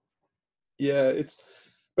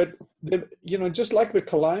 But just like the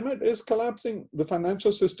climate is collapsing, the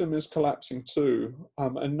financial system is collapsing too,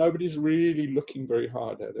 and nobody's really looking very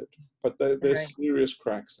hard at it. But there's serious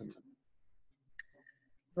cracks in it.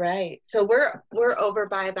 Right. So we're over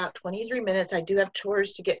by about 23 minutes. I do have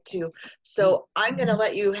chores to get to. So I'm going to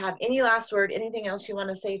let you have any last word, anything else you want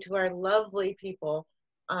to say to our lovely people.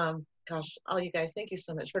 Gosh, all you guys, thank you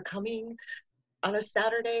so much for coming on a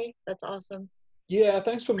Saturday. That's awesome. Yeah,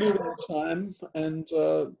 thanks for moving the time. And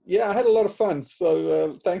yeah, I had a lot of fun.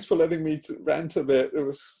 So thanks for letting me rant a bit. It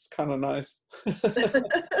was kind of nice.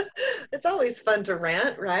 It's always fun to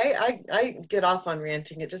rant, right? I get off on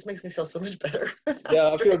ranting. It just makes me feel so much better. Yeah,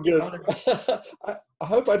 I feel good. I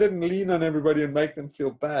hope I didn't lean on everybody and make them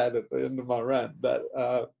feel bad at the end of my rant. But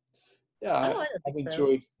yeah, I've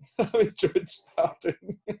enjoyed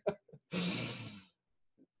spouting.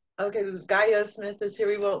 Okay, this Gaio Smith is here.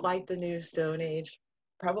 We won't like the new Stone Age.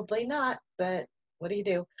 Probably not, but what do you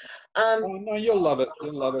do? Oh, no, you'll love it.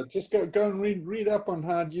 You'll love it. Just go and read up on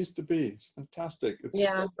how it used to be. It's fantastic.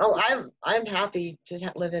 Yeah. Oh, I'm happy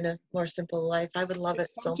to live in a more simple life. I would love it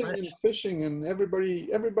so much. Hunting and fishing, and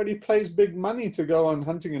everybody pays big money to go on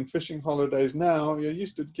hunting and fishing holidays now. You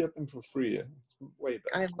used to get them for free. It's way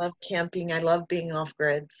better. I love camping. I love being off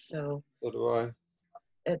grid. So do I.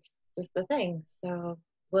 It's just the thing. So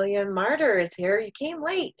William Martyr is here. You came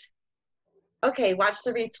late. Okay, watch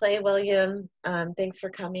the replay, William. Thanks for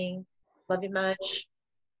coming. Love you much.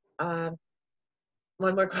 One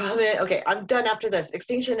more comment. Okay, I'm done after this.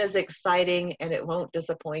 Extinction is exciting and it won't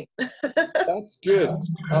disappoint. That's good.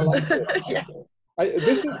 I like it. Yes.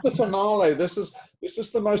 This is the finale. This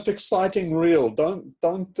is the most exciting reel. Don't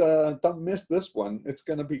miss this one. It's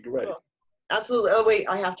going to be great. Oh, absolutely. Oh wait,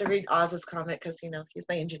 I have to read Oz's comment because he's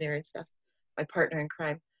my engineer and stuff, my partner in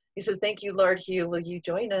crime. He says, "Thank you, Lord Hugh. Will you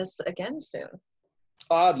join us again soon?"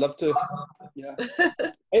 I'd love to. Yeah.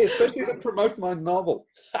 Hey, especially to promote my novel.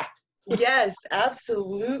 Yes,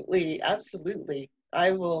 absolutely, absolutely.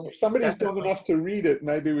 I will. If somebody's dumb enough to read it,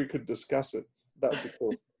 maybe we could discuss it. That would be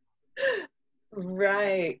cool.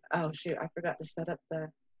 Right. Oh shoot, I forgot to set up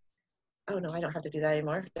the. Oh no, I don't have to do that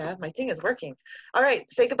anymore. Yeah, my thing is working. All right,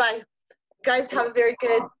 say goodbye, guys. Have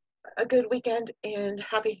a good weekend and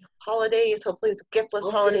happy holidays. Hopefully it's a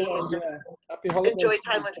giftless holiday and just happy holidays. Enjoy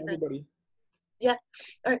time with everybody. Yeah.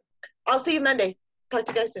 All right. I'll see you Monday. Talk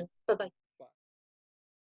to you guys soon. Bye bye.